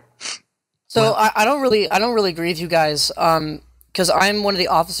 exactly. So I don't really agree with you guys. Because I'm one of the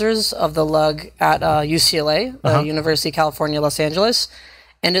officers of the lug at UCLA, University of California, Los Angeles.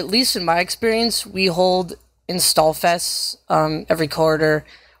 And at least in my experience, we hold install fests every quarter.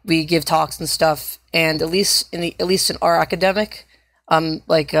 We give talks and stuff, and at least in our academic,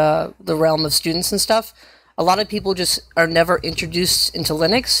 the realm of students and stuff, a lot of people just are never introduced into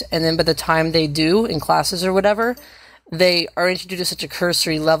Linux, and then by the time they do in classes or whatever, they are introduced at such a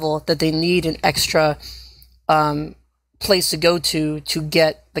cursory level that they need an extra place to go to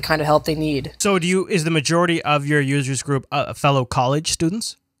get the kind of help they need. So is the majority of your users group fellow college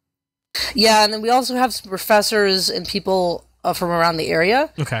students? Yeah, and then we also have some professors and people from around the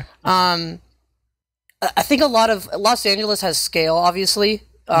area. Okay. I think a lot of Los Angeles has Scale, obviously,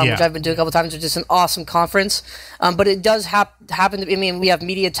 which I've been doing a couple times, which is an awesome conference. But it does happen to be, we have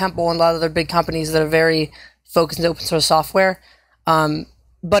Media Temple and a lot of other big companies that are very focused on open source software.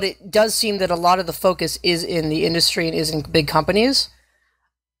 But it does seem that a lot of the focus is in the industry and is in big companies.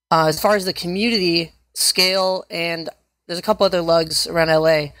 As far as the community, Scale, and there's a couple other lugs around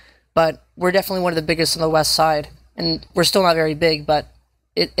LA, but we're definitely one of the biggest on the west side. And we're still not very big, but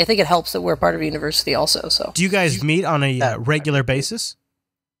I think it helps that we're part of a university also. So, do you guys meet on a regular basis?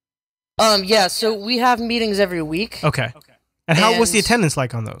 Yeah, so we have meetings every week. Okay. And what's the attendance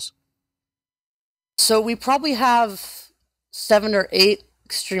like on those? So we probably have 7 or 8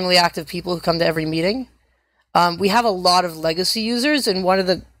 extremely active people who come to every meeting. We have a lot of legacy users, and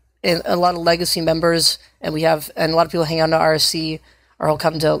a lot of legacy members, and a lot of people hang out on RSC or will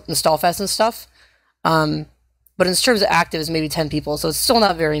come to Install Fest and stuff. But in terms of active, it's maybe 10 people, so it's still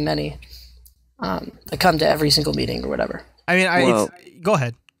not very many that come to every single meeting or whatever. I mean, go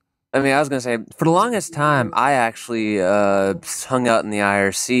ahead. I mean, I was going to say, for the longest time, I actually hung out in the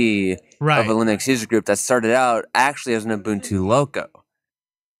IRC of a Linux user group that started out actually as an Ubuntu Loco.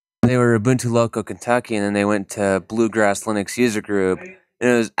 They were Ubuntu Loco Kentucky, and then they went to Bluegrass Linux user group, and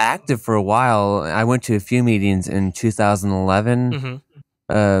it was active for a while. I went to a few meetings in 2011. Mm-hmm.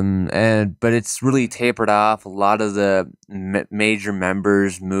 But it's really tapered off. A lot of the major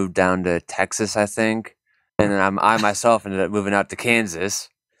members moved down to Texas, I think, and then I myself ended up moving out to Kansas.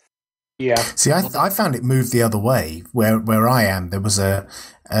 Yeah. See, I found it moved the other way. Where I am, there was a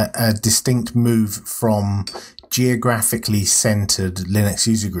distinct move from geographically centered Linux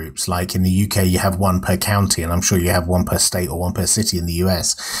user groups. Like in the UK, you have one per county, and I'm sure you have one per state or one per city in the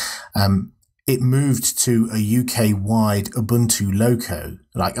US. It moved to a UK-wide Ubuntu Loco.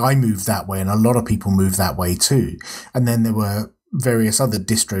 Like, I moved that way, and a lot of people moved that way too. And then there were various other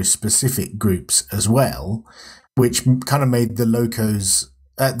distro-specific groups as well, which kind of made the Locos,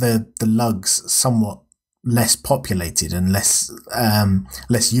 the LUGs, somewhat less populated and less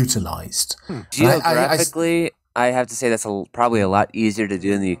utilized. Geographically, I have to say that's probably a lot easier to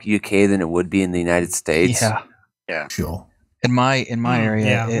do in the UK than it would be in the United States. Yeah. Sure. In my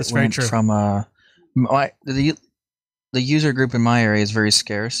area, it went from the user group in my area is very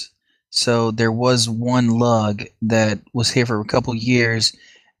scarce. So there was one lug that was here for a couple years,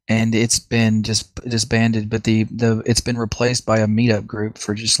 and it's been just disbanded. But it's been replaced by a meetup group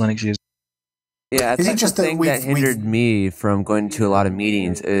for just Linux users. Yeah, I think the thing that hindered me from going to a lot of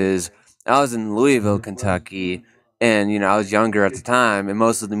meetings is I was in Louisville, Kentucky. And, I was younger at the time, and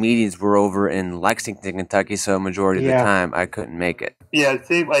most of the meetings were over in Lexington, Kentucky, so a majority of the time I couldn't make it. Yeah,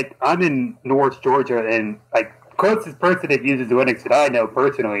 see, I'm in North Georgia, and, closest person that uses Linux that I know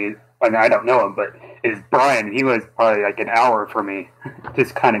personally, I don't know him, but is Brian. He was probably, an hour from me,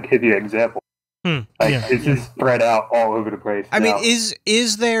 just kind of give you an example. It's just spread out all over the place. I mean,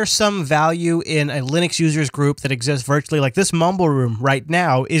 is there some value in a Linux users group that exists virtually? Like this Mumble Room right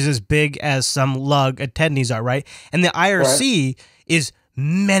now is as big as some LUG attendees are, right? And the IRC is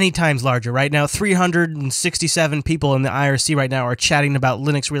many times larger right now. 367 people in the IRC right now are chatting about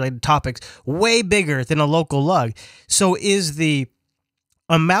Linux-related topics, way bigger than a local LUG. So is the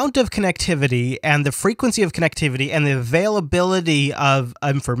amount of connectivity and the frequency of connectivity and the availability of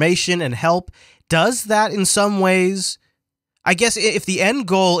information and help, does that in some ways, I guess if the end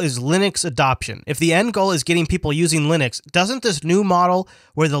goal is Linux adoption, if the end goal is getting people using Linux, doesn't this new model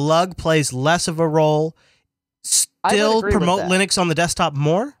where the LUG plays less of a role still promote Linux on the desktop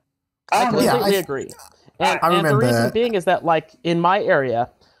more? I completely agree. And the reason being is that, in my area,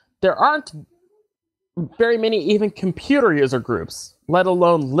 there aren't very many even computer user groups, let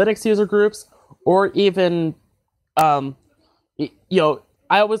alone Linux user groups, or even, I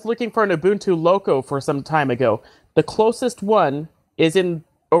was looking for an Ubuntu Loco for some time ago. The closest one is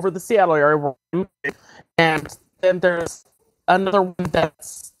over the Seattle area, and then there's another one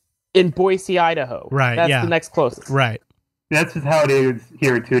that's in Boise, Idaho. Right, that's the next closest. Right. That's just how it is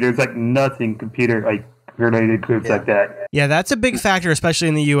here too. There's nothing computer related groups like that. Yeah, that's a big factor, especially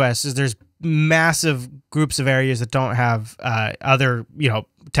in the U.S. Is there's massive groups of areas that don't have other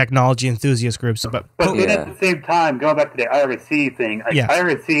technology enthusiast groups. But then at the same time, going back to the IRC thing,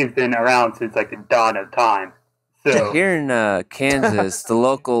 IRC has been around since the dawn of time. So here in Kansas,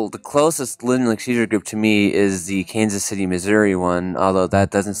 the closest Linux user group to me is the Kansas City, Missouri one, although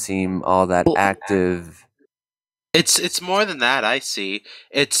that doesn't seem all that active. It's more than that, I see.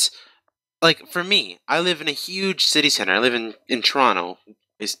 It's for me, I live in a huge city center. I live in Toronto,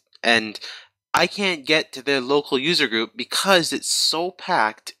 and I can't get to their local user group because it's so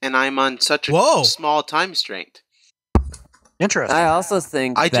packed, and I'm on such a small time constraint. Interesting. I also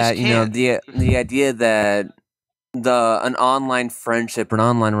think that the idea that an online friendship or an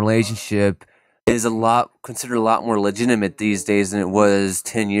online relationship is considered a lot more legitimate these days than it was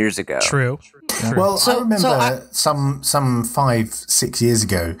 10 years ago. True. Well, I remember some 5-6 years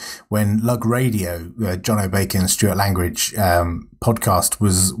ago when Lug Radio, John O'Bacon, Stuart Langridge podcast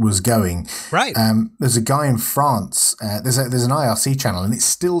was going. Right. There's a guy in France. There's an IRC channel, and it's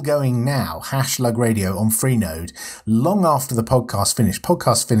still going now. #Lug Radio on Freenode. Long after the podcast finished.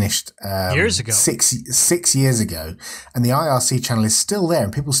 Podcast finished years ago. 6 years ago, and the IRC channel is still there,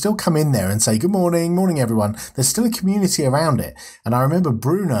 and people still come in there and say good morning, everyone. There's still a community around it, and I remember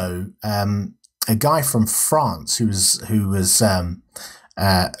Bruno. guy from France who was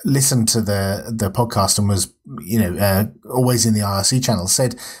listened to the podcast and was always in the IRC channel,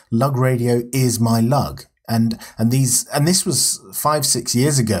 said Lug Radio is my lug. And this was 5-6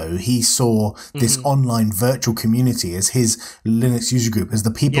 years ago. He saw this online virtual community as his Linux user group, as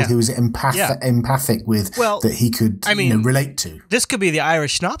the people he was empathic with, that he could relate to. This could be the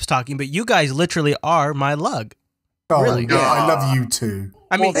Irish schnapps talking, but you guys literally are my lug. Oh, really? Yeah, I love you too.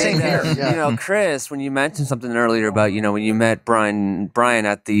 I mean, same here. Chris, when you mentioned something earlier about when you met Brian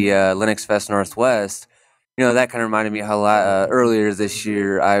at the Linux Fest Northwest. That kind of reminded me how earlier this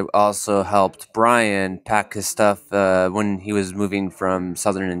year I also helped Brian pack his stuff when he was moving from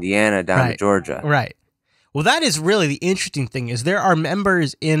southern Indiana down to Georgia. Right. Well, that is really the interesting thing is there are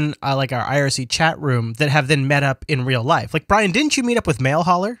members in like our IRC chat room that have then met up in real life. Like, Brian, didn't you meet up with Mail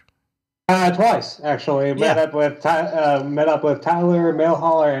Holler? Twice, actually. Met up with Tyler, Mail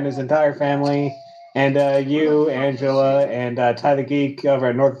Holler, and his entire family, and you, Angela, and Ty the Geek over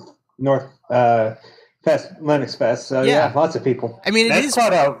at North Linux Fest. So yeah, lots of people. I mean, that's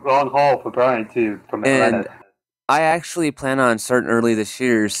quite a long haul for Brian too from Atlanta. And I actually plan on starting early this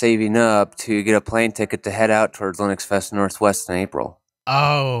year, saving up to get a plane ticket to head out towards Linux Fest Northwest in April.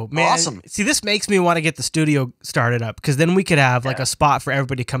 Oh man! Awesome. See, this makes me want to get the studio started up because then we could have like a spot for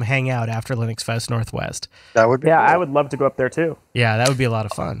everybody to come hang out after Linux Fest Northwest. That would be cool. I would love to go up there too. Yeah, that would be a lot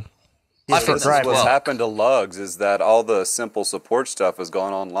of fun. I think this is what's happened to LUGs is that all the simple support stuff has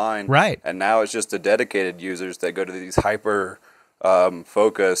gone online. Right. And now it's just the dedicated users that go to these hyper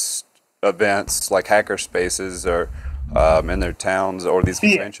focused events like hacker spaces or in their towns or these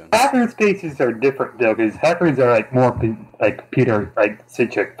conventions. Hacker spaces are different though, because hackers are like more computer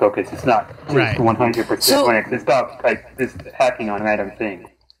centric focused. It's not 100% Linux. It's about just hacking on random things.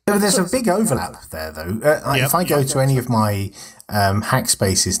 There's a big overlap there, though. If I go to any of my hack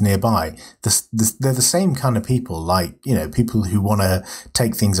spaces nearby, they're the same kind of people. Like, people who want to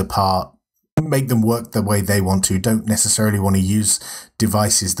take things apart, make them work the way they want to, don't necessarily want to use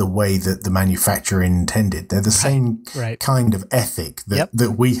devices the way that the manufacturer intended. They're the same kind of ethic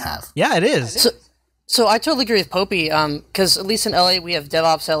that we have. Yeah, it is. So I totally agree with Popey, because at least in LA, we have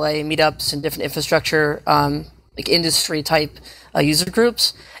DevOps LA meetups and different infrastructure, like industry type user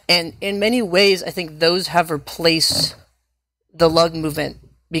groups. And in many ways, I think those have replaced the LUG movement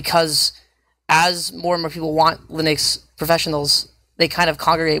because as more and more people want Linux professionals, they kind of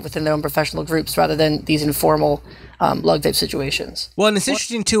congregate within their own professional groups rather than these informal LUG type situations. Well, and it's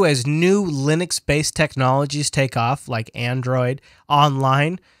interesting too, as new Linux-based technologies take off, like Android,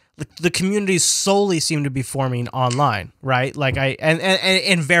 online, the communities solely seem to be forming online, right? Like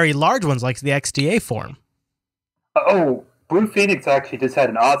and very large ones like the XDA form. Oh, Blue Phoenix actually just had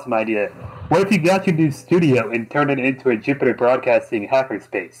an awesome idea. What if you got your new studio and turned it into a Jupiter Broadcasting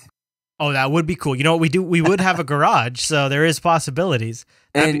hackerspace? Oh, that would be cool. You know what we do? We would have a garage, so there is possibilities.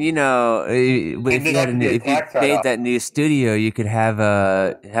 And if you made that new studio, you could have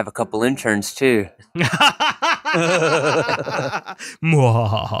a couple interns too.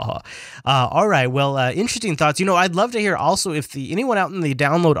 All right. Well, interesting thoughts. I'd love to hear also if anyone out in the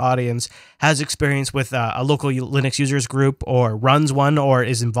download audience has experience with a local Linux users group or runs one or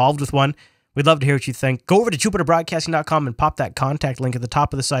is involved with one. We'd love to hear what you think. Go over to jupiterbroadcasting.com and pop that contact link at the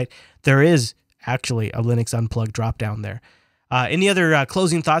top of the site. There is actually a Linux Unplugged drop down there. Any other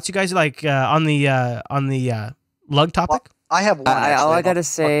closing thoughts you guys like on the LUG topic? Well, I have one. All I gotta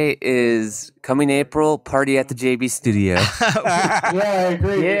say is coming April, party at the JB studio. Yeah, I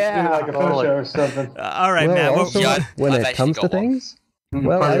agree. Yeah, like a photo show or something. All right, Matt. When it comes to things,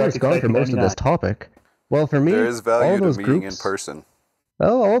 well, I was gone for most of this topic. Well, for me, there is value all to those meeting groups, in person.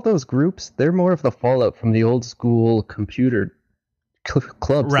 Well, all those groups, they're more of the fallout from the old school computer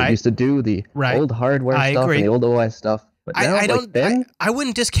clubs that used to do the old hardware stuff and the old OS stuff. But now, I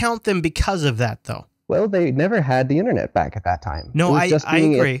wouldn't discount them because of that, though. Well, they never had the internet back at that time. No, it was just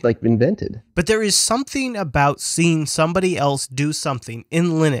being agree. Invented. But there is something about seeing somebody else do something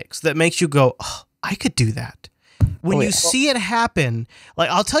in Linux that makes you go, oh, I could do that. When you see it happen, like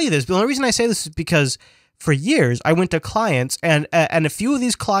I'll tell you this, but the only reason I say this is because for years I went to clients and a few of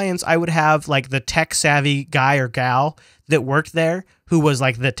these clients I would have like the tech savvy guy or gal that worked there who was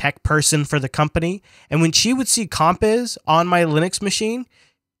like the tech person for the company. And when she would see Compiz on my Linux machine,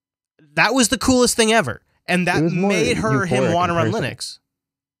 that was the coolest thing ever. And that made him want to run Linux.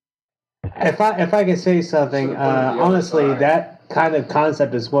 If I could say something, honestly, that kind of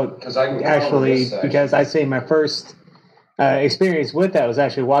concept is what because I say my first experience with that was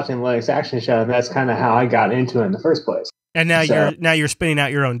actually watching the Linux Action Show, and that's kind of how I got into it in the first place. And now you're spinning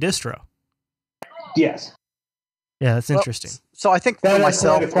out your own distro. Yes. Yeah, that's interesting. So I think for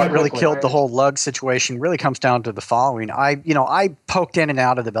myself, what really killed the whole lug situation really comes down to the following. I poked in and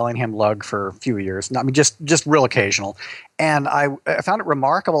out of the Bellingham lug for a few years. I mean, just real occasional. And I found it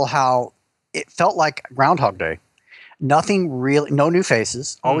remarkable how it felt like Groundhog Day. Nothing really, no new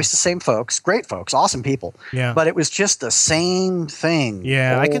faces, always the same folks, great folks, awesome people. Yeah. But it was just the same thing.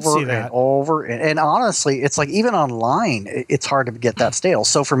 Yeah, I could see that. And honestly, it's like even online, it's hard to get that stale.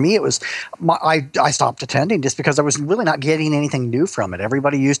 So for me, it was, I stopped attending just because I was really not getting anything new from it.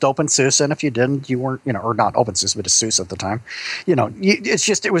 Everybody used OpenSUSE, and if you didn't, you weren't, or not OpenSUSE, but SUSE at the time.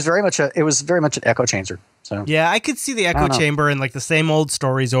 It was very much an echo chamber. So yeah, I could see the echo chamber and like the same old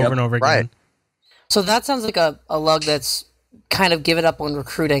stories over and over again. Right. So that sounds like a lug that's kind of given up on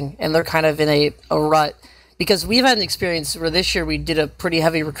recruiting, and they're kind of in a rut. Because we've had an experience where this year we did a pretty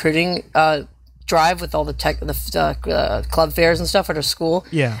heavy recruiting drive with all the club fairs and stuff at our school.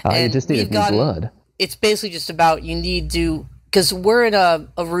 Yeah. You just need blood. It's basically just about you need to, because we're in a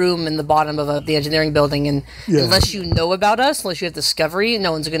room in the bottom of the engineering building, and unless you know about us, unless you have Discovery,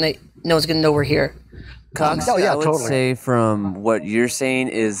 no one's gonna know we're here. Cox, I would say from what you're saying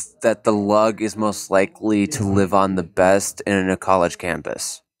is that the lug is most likely to live on the best in a college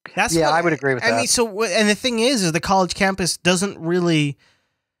campus. I would agree with that. I mean, and the thing is the college campus doesn't really,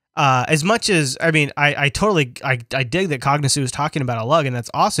 as much as, I mean, I dig that Cognisu was talking about a lug, and that's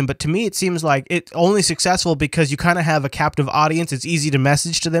awesome, but to me it seems like it's only successful because you kind of have a captive audience. It's easy to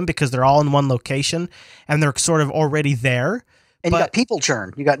message to them because they're all in one location, and they're sort of already there. And you got people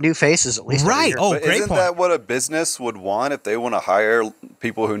churn. You got new faces at least. Right. Oh, but great isn't point. that what a business would want if they want to hire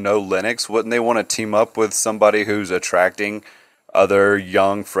people who know Linux? Wouldn't they want to team up with somebody who's attracting other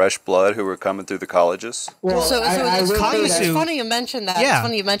young, fresh blood who are coming through the colleges? Well, it's funny you mention that. Yeah. It's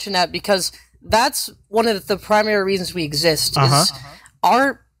funny you mention that because that's one of the primary reasons we exist. Is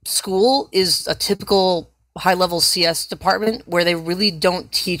our school is a typical high-level CS department where they really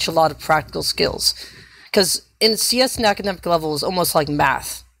don't teach a lot of practical skills. Because in CS and academic level is almost like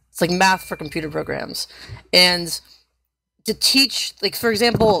math. It's like math for computer programs. And to teach, like for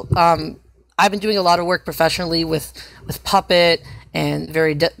example, I've been doing a lot of work professionally with Puppet and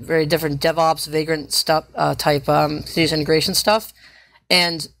very different DevOps, Vagrant stuff type continuous integration stuff.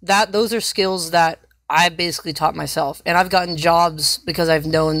 And those are skills that I basically taught myself. And I've gotten jobs because I've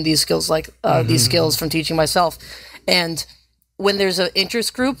known these skills, these skills from teaching myself. And when there's an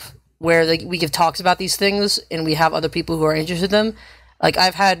interest group where we give talks about these things and we have other people who are interested in them. Like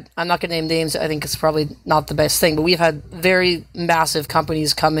I'm not going to name names, I think it's probably not the best thing, but we've had very massive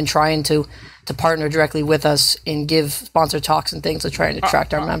companies come and trying to partner directly with us and give sponsored talks and things to try and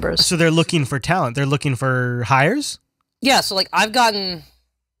attract our members. So they're looking for talent. They're looking for hires? Yeah, so like I've gotten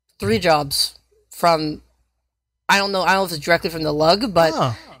 3 jobs from, I don't know if it's directly from the lug,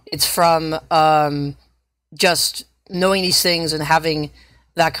 but it's from just knowing these things and having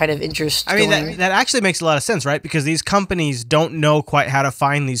that kind of interest. I mean, that actually makes a lot of sense, right? Because these companies don't know quite how to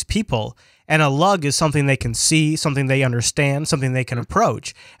find these people. And a lug is something they can see, something they understand, something they can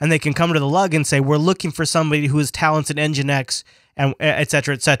approach. And they can come to the lug and say, we're looking for somebody who is talented in Nginx, and et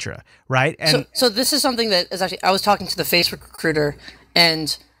cetera, right? And so this is something that is actually, I was talking to the Facebook recruiter,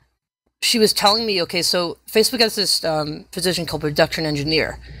 and she was telling me, okay, so Facebook has this position called production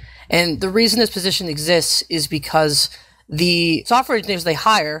engineer. And the reason this position exists is because the software engineers they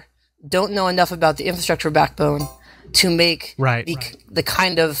hire don't know enough about the infrastructure backbone to make the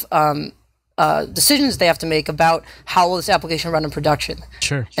kind of decisions they have to make about how will this application run in production.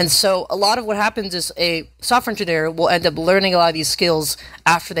 Sure. And so a lot of what happens is a software engineer will end up learning a lot of these skills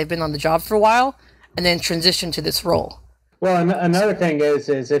after they've been on the job for a while and then transition to this role. Well, another thing is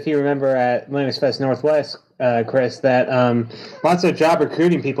if you remember at Linux Fest Northwest, Chris, that lots of job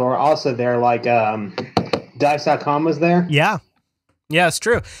recruiting people are also there, like Dice.com was there. Yeah, it's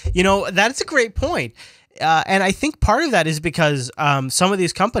true. That's a great point. And I think part of that is because some of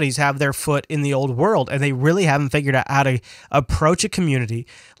these companies have their foot in the old world and they really haven't figured out how to approach a community.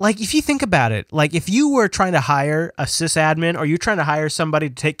 Like, if you think about it, like if you were trying to hire a sysadmin or you're trying to hire somebody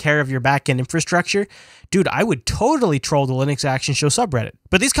to take care of your backend infrastructure, dude, I would totally troll the Linux Action Show subreddit.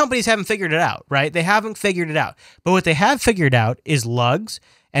 But these companies haven't figured it out, right? They haven't figured it out. But what they have figured out is LUGs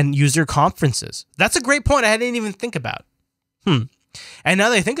and user conferences. That's a great point I didn't even think about. And now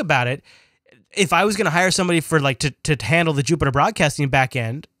that I think about it, if I was going to hire somebody for to handle the Jupyter Broadcasting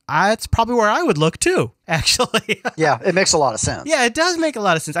backend, that's probably where I would look too, actually. Yeah, it makes a lot of sense. Yeah, it does make a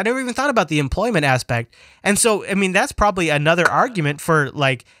lot of sense. I never even thought about the employment aspect. And so, I mean, that's probably another argument for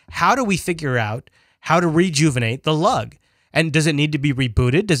how do we figure out how to rejuvenate the LUG? And does it need to be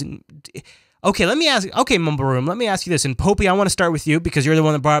rebooted? Okay, Mumble Room, let me ask you this. And Popey, I want to start with you because you're the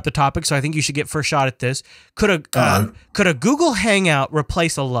one that brought up the topic, so I think you should get first shot at this. Could a Google Hangout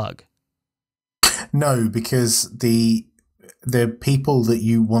replace a lug? No, because the people that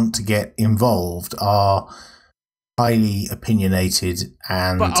you want to get involved are highly opinionated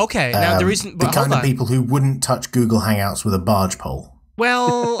and now the kind of people who wouldn't touch Google Hangouts with a barge pole.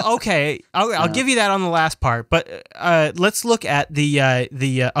 Well, okay, I'll give you that on the last part, but let's look at the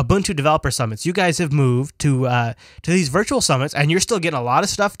Ubuntu Developer Summits. You guys have moved to these virtual summits, and you're still getting a lot of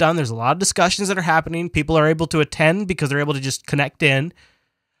stuff done. There's a lot of discussions that are happening. People are able to attend because they're able to just connect in.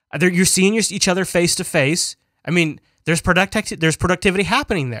 You're seeing each other face to face. I mean, there's productivity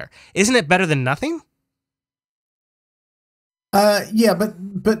happening there. Isn't it better than nothing? Yeah,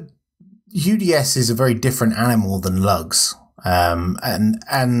 but UDS is a very different animal than LUGs.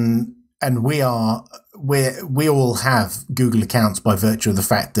 And we all have Google accounts by virtue of the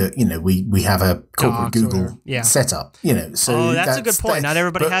fact that, we have a corporate Google setup, so that's a good point. Not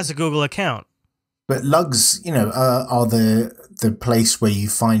everybody has a Google account. But LUGs, are the place where you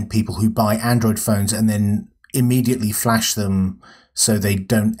find people who buy Android phones and then immediately flash them so they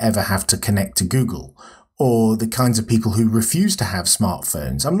don't ever have to connect to Google. Or the kinds of people who refuse to have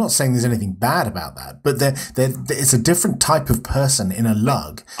smartphones. I'm not saying there's anything bad about that, but it's a different type of person in a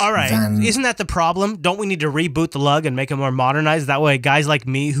LUG. All right. Isn't that the problem? Don't we need to reboot the LUG and make it more modernized? That way, guys like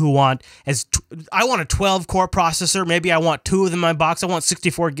me who I want a 12-core processor. Maybe I want 2 of them in my box. I want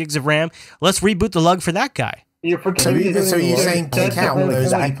 64 gigs of RAM. Let's reboot the LUG for that guy. So you're saying take out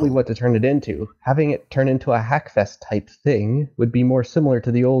exactly what to turn it into. Having it turn into a Hackfest type thing would be more similar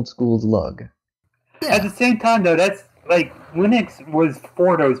to the old school's LUG. Yeah. At the same time, though, that's like Linux was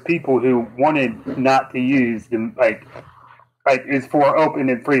for those people who wanted not to use them, like is for open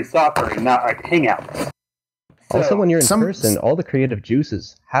and free software, and not like Hangouts. Also, when you're in person, all the creative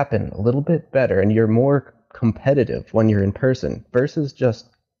juices happen a little bit better, and you're more competitive when you're in person versus just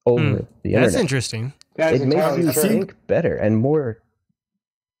over the internet. That's interesting. It makes you think better and more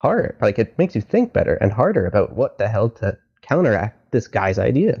harder. Like, it makes you think better and harder about what the hell to counteract this guy's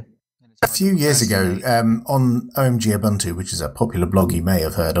idea. A few years ago, on OMG Ubuntu, which is a popular blog you may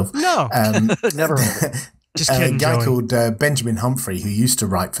have heard of. No, never heard of it. Just kidding, a guy Joey. called Benjamin Humphrey, who used to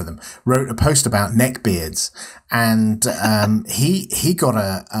write for them, wrote a post about neckbeards, and he got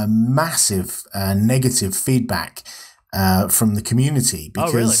a massive negative feedback from the community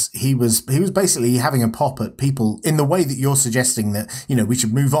because he was basically having a pop at people in the way that you're suggesting that we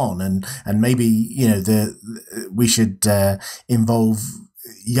should move on and maybe we should involve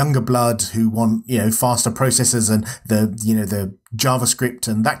younger blood who want faster processors and the JavaScript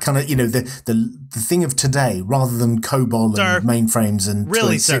and that kind of the thing of today rather than COBOL and mainframes and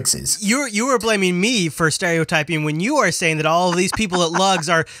really, 26s. You were blaming me for stereotyping when you are saying that all of these people at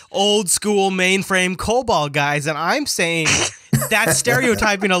LUGs are old school mainframe COBOL guys, and I'm saying that's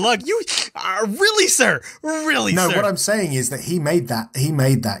stereotyping a LUG. You really, sir? Really, no, sir? What I'm saying is that he made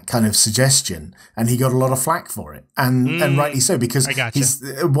that kind of suggestion, and he got a lot of flack for it, and rightly so, because he's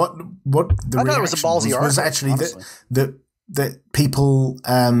what the reaction was actually that people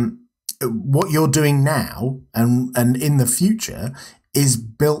what you're doing now and in the future is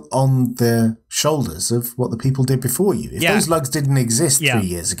built on the shoulders of what the people did before you. If those LUGs didn't exist 3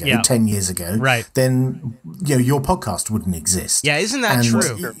 years ago, 10 years ago, then your podcast wouldn't exist. Yeah, isn't that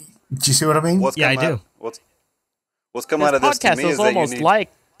true? Do you see what I mean? I do. What's come out of this to me is almost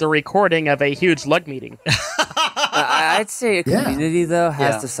like the recording of a huge LUG meeting. I'd say a community, though,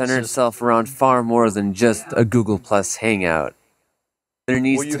 has to center itself around far more than just a Google Plus Hangout. There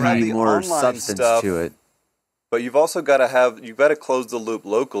needs to be more substance to it. But you've also got to close the loop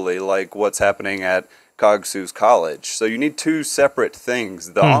locally, like what's happening at Kagsu's college. So you need 2 separate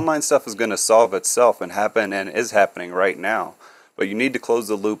things. The online stuff is going to solve itself and happen and is happening right now. But you need to close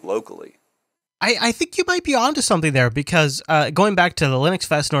the loop locally. I think you might be onto something there because going back to the Linux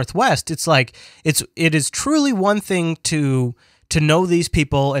Fest Northwest, it's like it is truly one thing to know these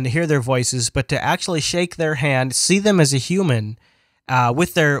people and to hear their voices, but to actually shake their hand, see them as a human,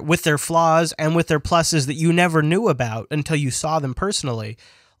 with their flaws and with their pluses that you never knew about until you saw them personally.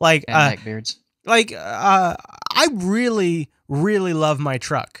 Like neckbeards. I really, really love my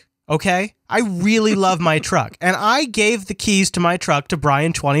truck. Okay, I really love my truck, and I gave the keys to my truck to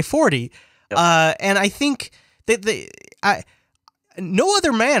Brian 2040. And I think that no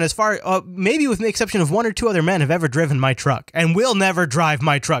other man, maybe with the exception of 1 or 2 other men, have ever driven my truck, and will never drive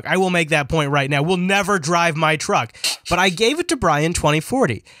my truck. I will make that point right now. We'll never drive my truck. But I gave it to Brian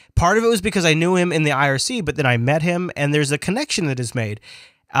 2040. Part of it was because I knew him in the IRC, but then I met him, and there's a connection that is made.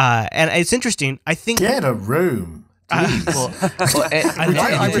 And it's interesting. I think get a room.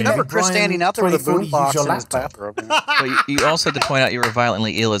 I remember Chris standing out there with a boombox in his bathroom. But you also had to point out you were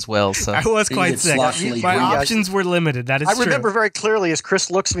violently ill as well. So I was quite sick. My options were limited. That is true. I remember very clearly as Chris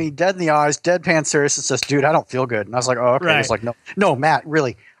looks me dead in the eyes, deadpan serious, and says, "Dude, I don't feel good." And I was like, "Oh, okay." He's like, "No, Matt,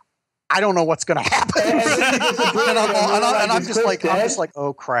 really." I don't know what's going to happen. and I'm just like,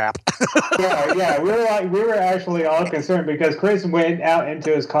 oh crap. yeah. We were actually all concerned because Chris went out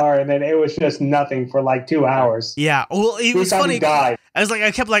into his car and then it was just nothing for like 2 hours. Yeah. Well, it was funny. I was like,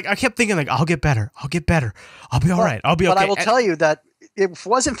 I kept thinking like, I'll get better. I'll be all right. I'll be okay. But I will tell you that if it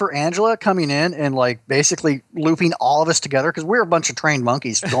wasn't for Angela coming in and like basically looping all of us together, because we're a bunch of trained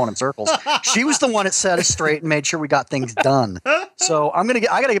monkeys going in circles. She was the one that set us straight and made sure we got things done. So I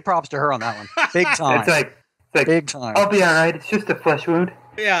gotta give props to her on that one. Big time. It's like big time. I'll be all right. It's just a flesh wound.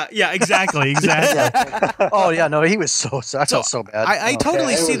 Yeah, exactly. Oh yeah, no, he was I felt so bad. I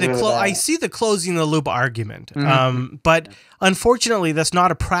totally see I see the closing the loop argument. But unfortunately, that's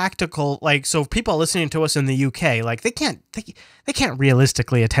not a practical so people listening to us in the UK, like they can't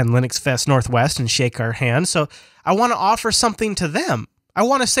realistically attend Linux Fest Northwest and shake our hand. So I want to offer something to them. I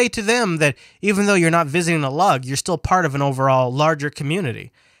want to say to them that even though you're not visiting a LUG, you're still part of an overall larger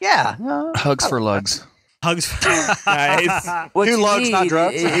community. Yeah. Hugs for LUGs. Hugs. Nice. What Two you LUGs, need not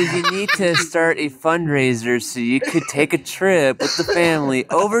drugs. is you need to start a fundraiser so you could take a trip with the family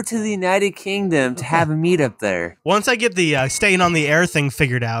over to the United Kingdom to have a meetup there. Once I get the staying on the air thing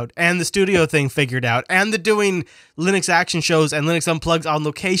figured out, and the studio thing figured out, and the doing Linux action shows and Linux Unplugged on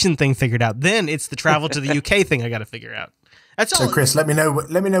location thing figured out, then it's the travel to the UK thing I got to figure out. That's all. So, Chris, let me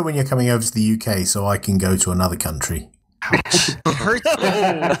know when you're coming over to the UK so I can go to another country. Ouch. It hurts. Oh,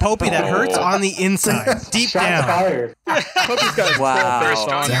 Popey, that hurts on the inside, deep down. Popey's got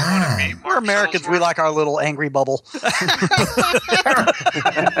Wow. We're Americans. We like our little angry bubble.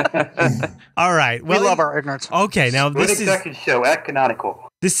 All right. Well, we love our ignorance. Okay, now this is second show at Canonical.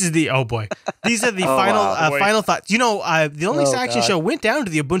 This is the These are the final thoughts. You know, the Linux Action Show went down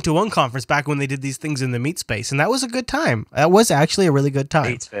to the Ubuntu One conference back when they did these things in the meat space, and that was a good time. That was actually a really good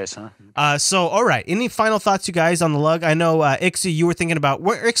time. Meat space, huh? So, all right. Any final thoughts, you guys, on the LUG? I know, Ixie, you were thinking about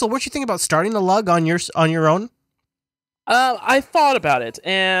Ixel. What you think about starting a LUG on your own? I thought about it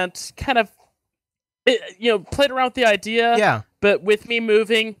and kind of, played around with the idea. Yeah. But with me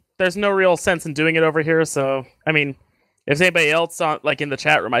moving, there's no real sense in doing it over here. So, I mean, if anybody else in the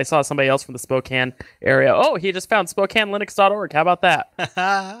chat room, I saw somebody else from the Spokane area. Oh, he just found SpokaneLinux.org. How about that?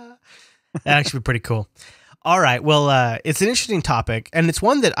 That'd actually be pretty cool. All right. Well, it's an interesting topic, and it's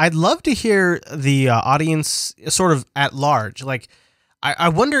one that I'd love to hear the audience sort of at large. Like, I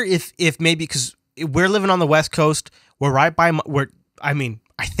wonder if maybe because we're living on the West Coast, we're right by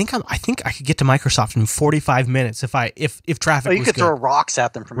I think I could get to Microsoft in 45 minutes if traffic was good. You could throw rocks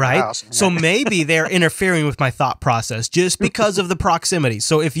at them from your house. So maybe they're interfering with my thought process just because of the proximity.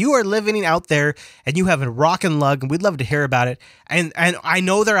 So if you are living out there and you have a rockin' LUG, and we'd love to hear about it, and I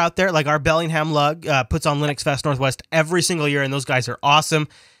know they're out there, like our Bellingham LUG puts on Linux Fest Northwest every single year, and those guys are awesome.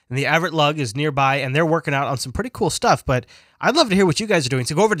 And the Everett LUG is nearby, and they're working out on some pretty cool stuff. But I'd love to hear what you guys are doing.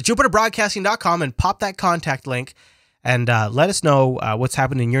 So go over to jupiterbroadcasting.com and pop that contact link. And let us know what's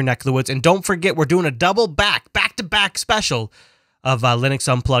happening in your neck of the woods. And don't forget, we're doing a double back-to-back special of Linux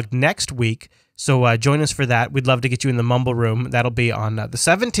Unplugged next week. So join us for that. We'd love to get you in the Mumble Room. That'll be on the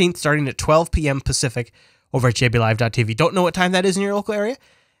 17th, starting at 12 p.m. Pacific over at jblive.tv. Don't know what time that is in your local area?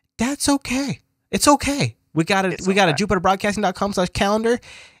 That's okay. It's okay. We got a jupiterbroadcasting.com/calendar,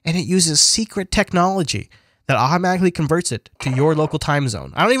 and it uses secret technology that automatically converts it to your local time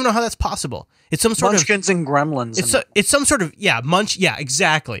zone. I don't even know how that's possible. It's some sort Munchkins and Gremlins. It's some sort of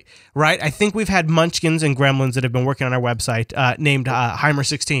exactly. Right? I think we've had Munchkins and Gremlins that have been working on our website named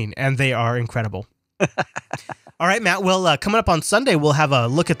Heimer16, and they are incredible. All right, Matt. Well, coming up on Sunday, we'll have a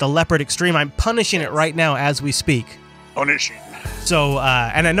look at the Leopard Extreme. I'm punishing it right now as we speak. Punishing. So,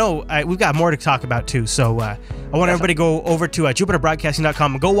 and I know we've got more to talk about too. So, I want everybody to go over to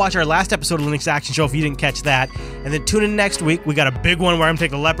jupiterbroadcasting.com and go watch our last episode of Linux Action Show if you didn't catch that. And then tune in next week. We got a big one where I'm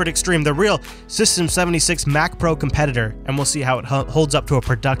taking the Leopard Extreme, the real System 76 Mac Pro competitor, and we'll see how it holds up to a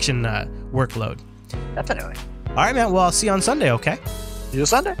production workload. Definitely. All right, man. Well, I'll see you on Sunday, okay? See you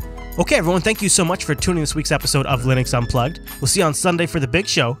Sunday. Okay, everyone, thank you so much for tuning this week's episode of Linux Unplugged. We'll see you on Sunday for the big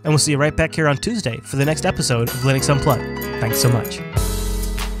show, and we'll see you right back here on Tuesday for the next episode of Linux Unplugged. Thanks so much.